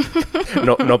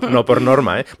 No por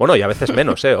norma, ¿eh? Bueno, y a veces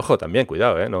menos, ¿eh? Ojo, también,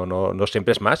 cuidado, ¿eh? No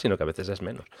siempre es más, sino que a veces es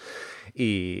menos.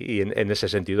 Y en ese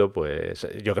sentido, pues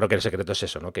yo creo que el secreto es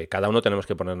eso, ¿no? Que cada uno tenemos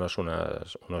que ponernos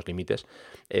unos límites.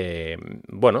 Yo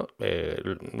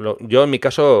en mi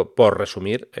caso, por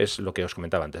resumir, es lo que os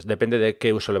comentaba antes. Depende de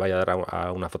qué uso le vaya a dar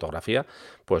a una fotografía,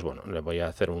 pues bueno, le voy a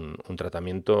hacer un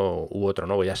tratamiento u otro,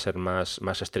 ¿no? Voy a ser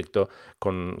más estricto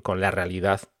con la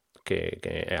realidad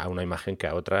que a una imagen que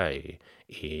a otra y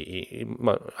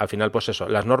bueno, al final pues eso,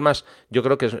 las normas yo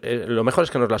creo que lo mejor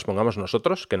es que nos las pongamos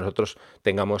nosotros, que nosotros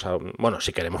tengamos, bueno,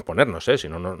 si queremos ponernos, si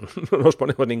no nos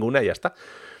ponemos ninguna y ya está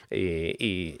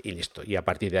y listo, y a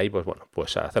partir de ahí pues bueno,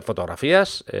 pues hacer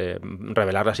fotografías,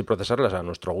 revelarlas y procesarlas a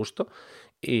nuestro gusto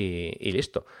y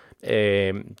listo.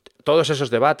 Todos esos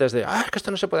debates de es que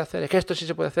esto no se puede hacer, es que esto sí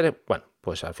se puede hacer, bueno,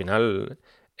 pues al final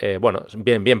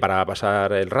bien bien para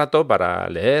pasar el rato, para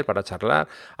leer, para charlar,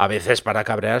 a veces para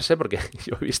cabrearse, porque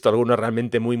yo he visto algunos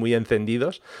realmente muy, muy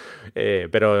encendidos,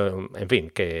 pero en fin,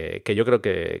 que yo creo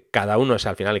que cada uno es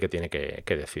al final el que tiene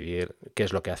que decidir qué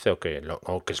es lo que hace o qué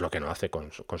es lo que no hace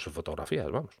con sus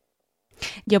fotografías, vamos.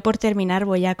 Yo por terminar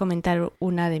voy a comentar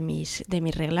una de mis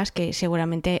reglas que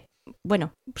seguramente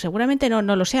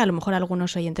no lo sé, a lo mejor a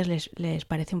algunos oyentes les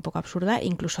parece un poco absurda,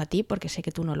 incluso a ti, porque sé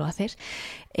que tú no lo haces,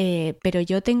 pero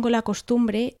yo tengo la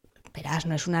costumbre, verás,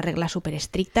 no es una regla súper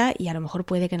estricta y a lo mejor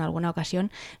puede que en alguna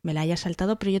ocasión me la haya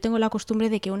saltado, pero yo tengo la costumbre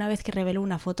de que una vez que revelo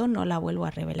una foto no la vuelvo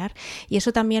a revelar, y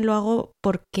eso también lo hago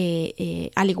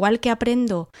porque al igual que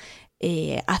aprendo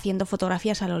haciendo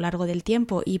fotografías a lo largo del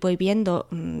tiempo y voy viendo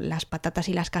las patatas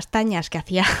y las castañas que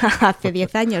hacía hace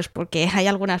 10 años, porque hay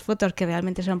algunas fotos que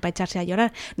realmente son para echarse a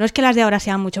llorar. No es que las de ahora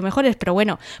sean mucho mejores, pero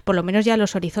bueno, por lo menos ya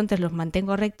los horizontes los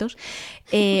mantengo rectos.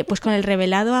 Pues con el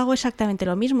revelado hago exactamente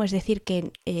lo mismo, es decir,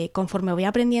 que conforme voy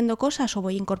aprendiendo cosas o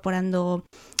voy incorporando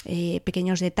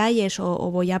pequeños detalles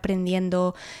o voy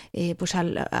aprendiendo pues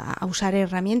a usar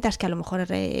herramientas que a lo mejor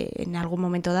en algún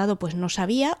momento dado pues no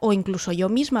sabía, o incluso yo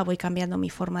misma voy cambiando mi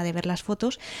forma de ver las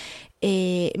fotos,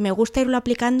 me gusta irlo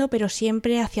aplicando, pero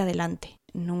siempre hacia adelante,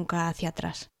 nunca hacia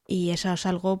atrás. Y eso es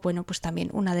algo, bueno, pues también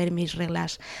una de mis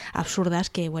reglas absurdas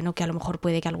que, bueno, que a lo mejor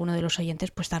puede que alguno de los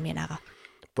oyentes pues también haga.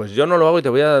 Pues yo no lo hago y te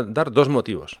voy a dar 2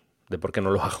 motivos de por qué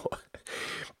no lo hago.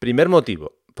 Primer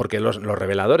motivo, porque los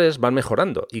reveladores van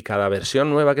mejorando y cada versión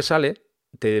nueva que sale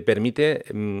te permite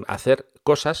hacer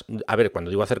cosas. A ver,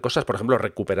 cuando digo hacer cosas, por ejemplo,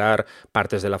 recuperar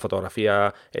partes de la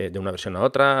fotografía de una versión a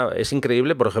otra. Es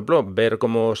increíble, por ejemplo, ver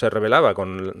cómo se revelaba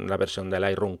con la versión del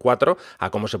Lightroom 4 a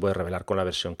cómo se puede revelar con la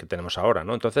versión que tenemos ahora,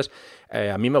 ¿no? Entonces,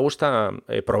 a mí me gusta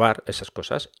probar esas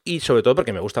cosas y sobre todo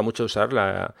porque me gusta mucho usar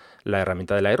la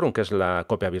herramienta del Lightroom, que es la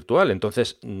copia virtual.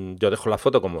 Entonces, yo dejo la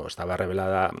foto como estaba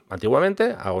revelada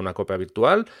antiguamente, hago una copia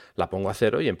virtual, la pongo a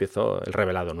 0 y empiezo el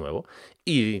revelado nuevo.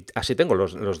 Y así tengo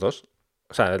los dos.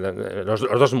 O sea, los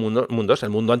dos mundos, el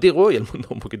mundo antiguo y el mundo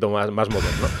un poquito más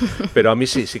moderno. Pero a mí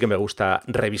sí que me gusta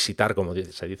revisitar, como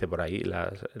se dice por ahí,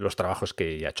 los trabajos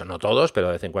que ya he hecho. No todos, pero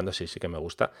de vez en cuando sí que me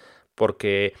gusta.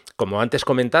 Porque, como antes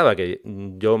comentaba, que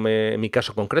en mi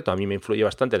caso concreto, a mí me influye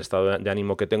bastante el estado de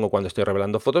ánimo que tengo cuando estoy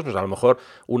revelando fotos, pues a lo mejor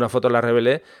una foto la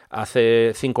revelé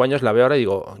hace 5 años, la veo ahora y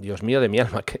digo, oh, Dios mío de mi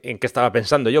alma, ¿en qué estaba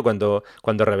pensando yo cuando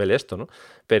revelé esto, ¿no?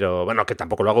 Pero, bueno, que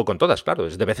tampoco lo hago con todas, claro.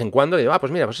 Es de vez en cuando y digo,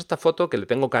 pues mira, pues esta foto que le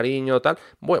tengo cariño, tal.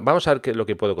 Bueno, vamos a ver lo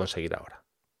que puedo conseguir ahora.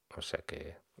 O sea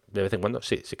que de vez en cuando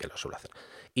sí que lo suelo hacer.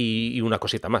 Y una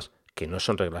cosita más, que no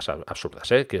son reglas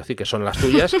absurdas, ¿eh? Quiero decir que son las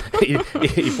tuyas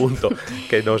y punto,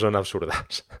 que no son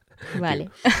absurdas. Vale.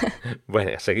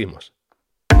 Bueno, seguimos.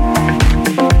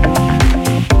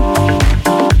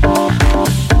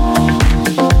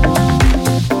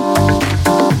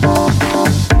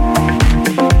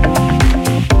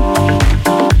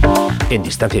 En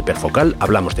Distancia Hiperfocal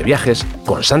hablamos de viajes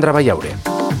con Sandra Vallaure.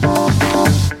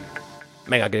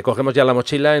 Venga, que cogemos ya la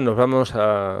mochila y nos vamos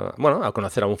a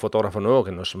conocer a un fotógrafo nuevo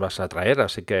que nos vas a traer,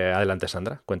 así que adelante,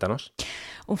 Sandra, cuéntanos.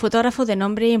 Un fotógrafo de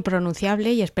nombre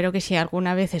impronunciable, y espero que si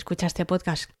alguna vez escucha este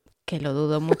podcast, que lo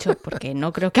dudo mucho porque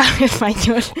no creo que hable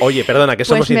español. Oye, perdona, que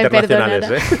somos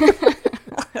internacionales,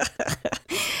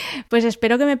 Pues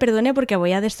espero que me perdone porque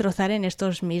voy a destrozar en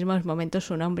estos mismos momentos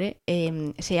su nombre.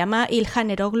 Se llama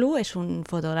İlhan Eroglu, es un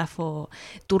fotógrafo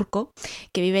turco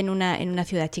que vive en una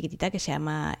ciudad chiquitita que se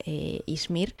llama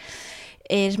İzmir.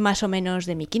 Es más o menos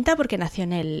de mi quinta porque nació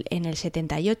en el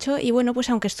 78 y bueno, pues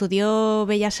aunque estudió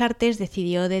Bellas Artes,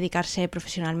 decidió dedicarse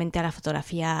profesionalmente a la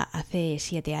fotografía hace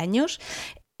 7 años.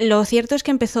 Lo cierto es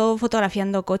que empezó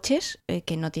fotografiando coches,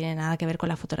 que no tiene nada que ver con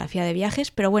la fotografía de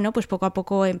viajes, pero bueno, pues poco a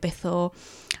poco empezó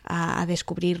a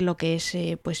descubrir lo que es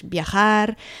pues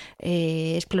viajar,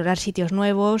 explorar sitios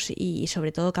nuevos y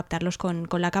sobre todo captarlos con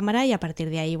la cámara, y a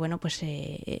partir de ahí, bueno, pues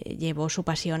llevó su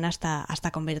pasión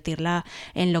hasta convertirla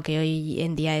en lo que hoy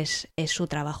en día es su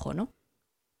trabajo, ¿no?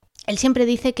 Él siempre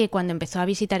dice que cuando empezó a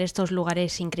visitar estos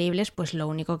lugares increíbles, pues lo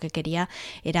único que quería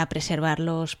era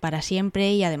preservarlos para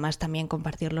siempre y además también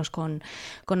compartirlos con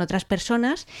otras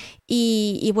personas.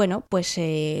 Y bueno, pues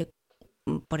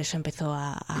por eso empezó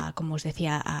como os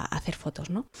decía, a hacer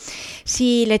fotos, ¿no?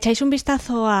 Si le echáis un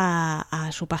vistazo a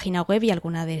su página web y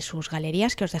alguna de sus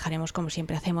galerías, que os dejaremos como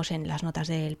siempre hacemos en las notas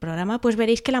del programa, pues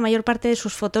veréis que la mayor parte de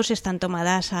sus fotos están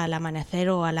tomadas al amanecer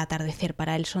o al atardecer.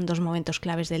 Para él son 2 momentos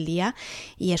claves del día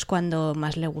y es cuando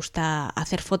más le gusta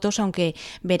hacer fotos, aunque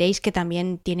veréis que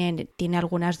también tiene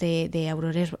algunas de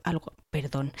auroras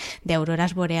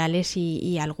boreales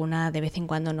y alguna de vez en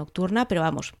cuando nocturna, pero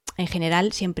vamos, en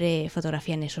general siempre fotografía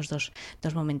en esos dos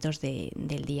momentos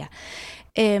del día.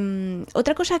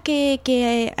 Otra cosa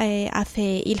que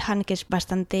hace Ilhan, que es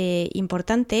bastante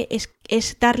importante,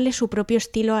 es darle su propio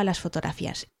estilo a las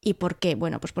fotografías. ¿Y por qué?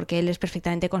 Bueno, pues porque él es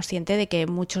perfectamente consciente de que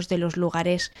muchos de los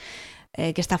lugares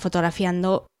que está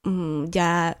fotografiando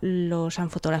ya los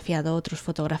han fotografiado otros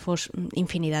fotógrafos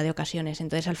infinidad de ocasiones.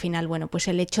 Entonces, al final, bueno, pues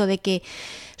el hecho de que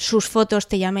sus fotos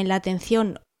te llamen la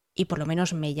atención, y por lo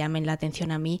menos me llamen la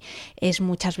atención a mí, es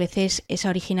muchas veces esa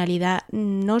originalidad,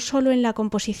 no solo en la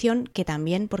composición, que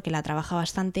también, porque la trabaja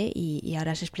bastante y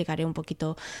ahora os explicaré un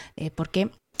poquito por qué,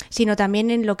 sino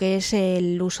también en lo que es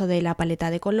el uso de la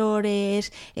paleta de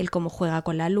colores, el cómo juega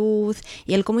con la luz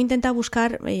y el cómo intenta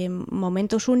buscar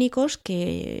momentos únicos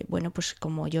que, bueno, pues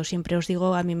como yo siempre os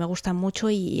digo, a mí me gustan mucho,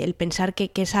 y el pensar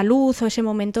que esa luz o ese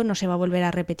momento no se va a volver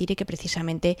a repetir y que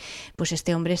precisamente pues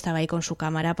este hombre estaba ahí con su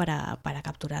cámara para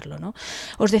capturarlo, ¿no?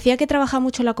 Os decía que trabaja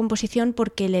mucho la composición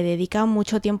porque le dedica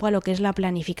mucho tiempo a lo que es la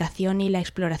planificación y la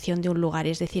exploración de un lugar,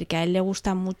 es decir, que a él le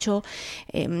gusta mucho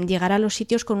llegar a los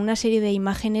sitios con una serie de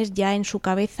imágenes ya en su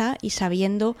cabeza y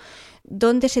sabiendo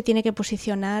dónde se tiene que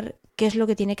posicionar, qué es lo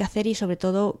que tiene que hacer y sobre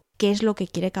todo qué es lo que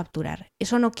quiere capturar.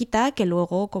 Eso no quita que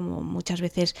luego, como muchas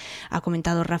veces ha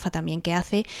comentado Rafa también que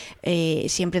hace,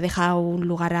 siempre deja un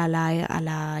lugar a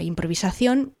la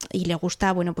improvisación y le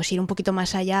gusta, bueno, pues ir un poquito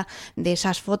más allá de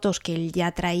esas fotos que él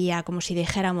ya traía, como si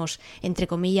dijéramos, entre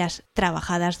comillas,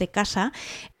 trabajadas de casa,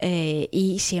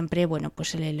 y siempre, bueno,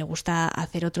 pues le gusta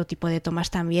hacer otro tipo de tomas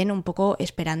también, un poco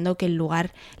esperando que el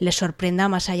lugar le sorprenda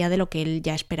más allá de lo que él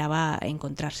ya esperaba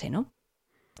encontrarse, ¿no?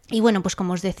 Y bueno, pues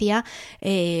como os decía,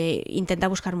 intenta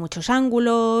buscar muchos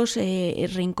ángulos,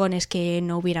 rincones que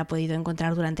no hubiera podido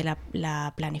encontrar durante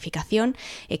la planificación,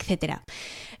 etcétera.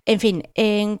 En fin,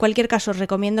 en cualquier caso os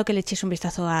recomiendo que le echéis un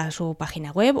vistazo a su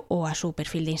página web o a su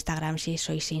perfil de Instagram si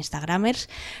sois instagramers.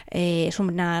 Es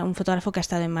un fotógrafo que ha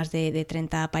estado en más de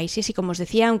 30 países y, como os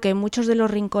decía, aunque muchos de los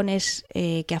rincones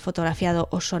que ha fotografiado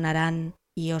os sonarán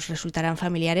y os resultarán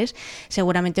familiares,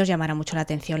 seguramente os llamará mucho la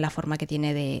atención la forma que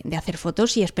tiene de hacer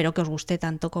fotos, y espero que os guste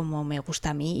tanto como me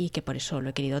gusta a mí y que por eso lo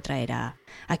he querido traer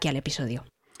aquí al episodio.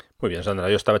 Muy bien, Sandra.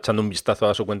 Yo estaba echando un vistazo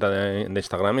a su cuenta de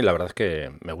Instagram y la verdad es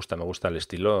que me gusta el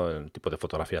estilo, el tipo de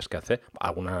fotografías que hace.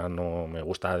 Alguna no me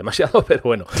gusta demasiado, pero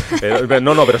bueno. Pero son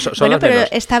bueno, las pero menos.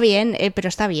 Está bien,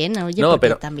 oye, No, porque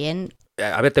pero también...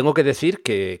 A ver, tengo que decir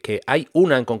que hay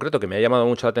una en concreto que me ha llamado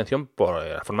mucho la atención por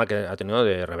la forma que ha tenido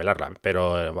de revelarla,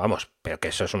 pero pero que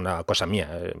eso es una cosa mía,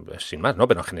 sin más, ¿no?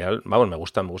 Pero en general, me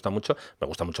gusta mucho,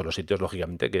 los sitios,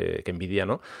 lógicamente, que envidia,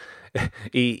 ¿no?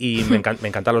 y me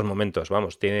encantan los momentos,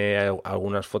 tiene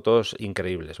algunas fotos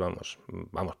increíbles,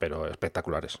 pero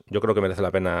espectaculares. Yo creo que merece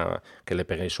la pena que le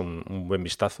peguéis un buen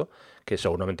vistazo, que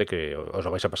seguramente que os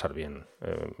lo vais a pasar bien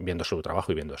viendo su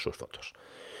trabajo y viendo sus fotos.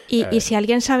 Y si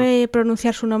alguien sabe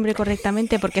pronunciar su nombre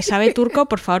correctamente porque sabe turco,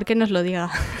 por favor que nos lo diga.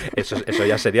 Eso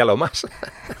ya sería lo más.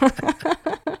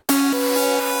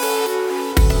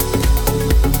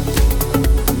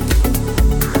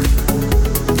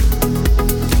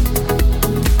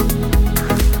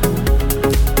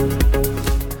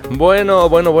 Bueno.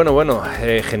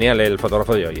 Genial el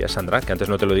fotógrafo de hoy, Sandra, que antes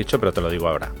no te lo he dicho, pero te lo digo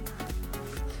ahora.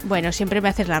 Bueno, siempre me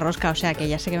haces la rosca, o sea que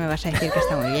ya sé que me vas a decir que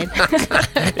está muy bien.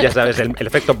 Ya sabes, el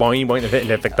efecto boing, el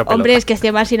efecto pelota. Hombre, es que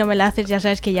además si no me la haces ya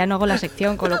sabes que ya no hago la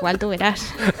sección, con lo cual tú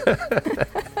verás.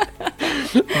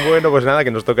 Bueno, pues nada,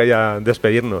 que nos toca ya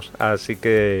despedirnos. Así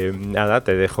que nada,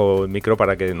 te dejo el micro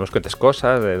para que nos cuentes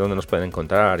cosas, de dónde nos pueden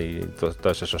encontrar y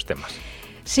todos esos temas.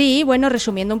 Sí, bueno,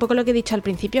 resumiendo un poco lo que he dicho al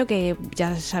principio, que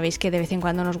ya sabéis que de vez en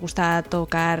cuando nos gusta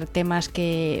tocar temas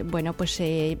que, bueno, pues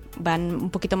van un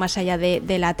poquito más allá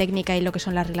de la técnica y lo que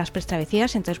son las reglas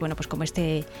pre-travesías. Entonces, bueno, pues como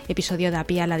este episodio da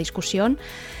pie a la discusión,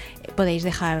 podéis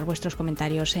dejar vuestros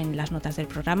comentarios en las notas del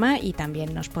programa y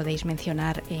también nos podéis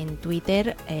mencionar en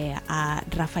Twitter a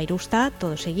Rafa Irusta,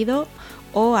 todo seguido,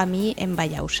 o a mí en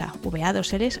Vallausa,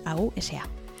 VA2LSAUSA.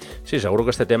 Sí, seguro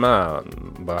que este tema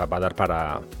va a dar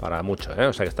para mucho, ¿eh?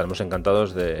 O sea que estaremos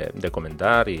encantados de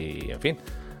comentar y, en fin,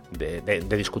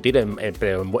 de discutir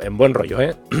en buen rollo,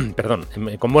 ¿eh? Perdón,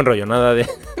 con buen rollo, nada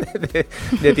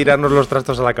de tirarnos los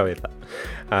trastos a la cabeza.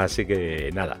 Así que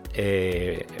nada,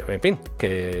 en fin,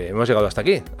 que hemos llegado hasta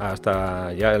aquí,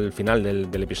 hasta ya el final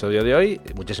del episodio de hoy.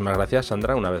 Muchísimas gracias,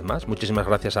 Sandra, una vez más. Muchísimas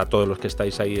gracias a todos los que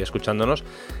estáis ahí escuchándonos.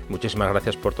 Muchísimas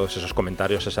gracias por todos esos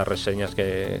comentarios, esas reseñas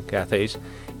que hacéis.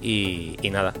 Y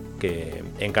nada, que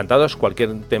encantados.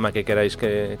 Cualquier tema que queráis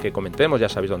que comentemos, ya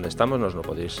sabéis dónde estamos, nos lo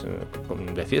podéis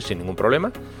decir sin ningún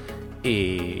problema.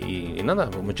 Y nada,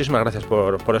 muchísimas gracias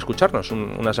por escucharnos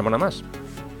una semana más.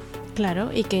 Claro,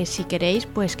 y que si queréis,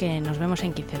 pues que nos vemos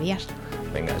en 15 días.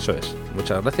 Venga, eso es.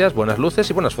 Muchas gracias, buenas luces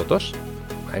y buenas fotos.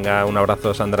 Venga, un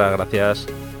abrazo, Sandra, gracias.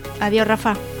 Adiós,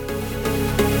 Rafa.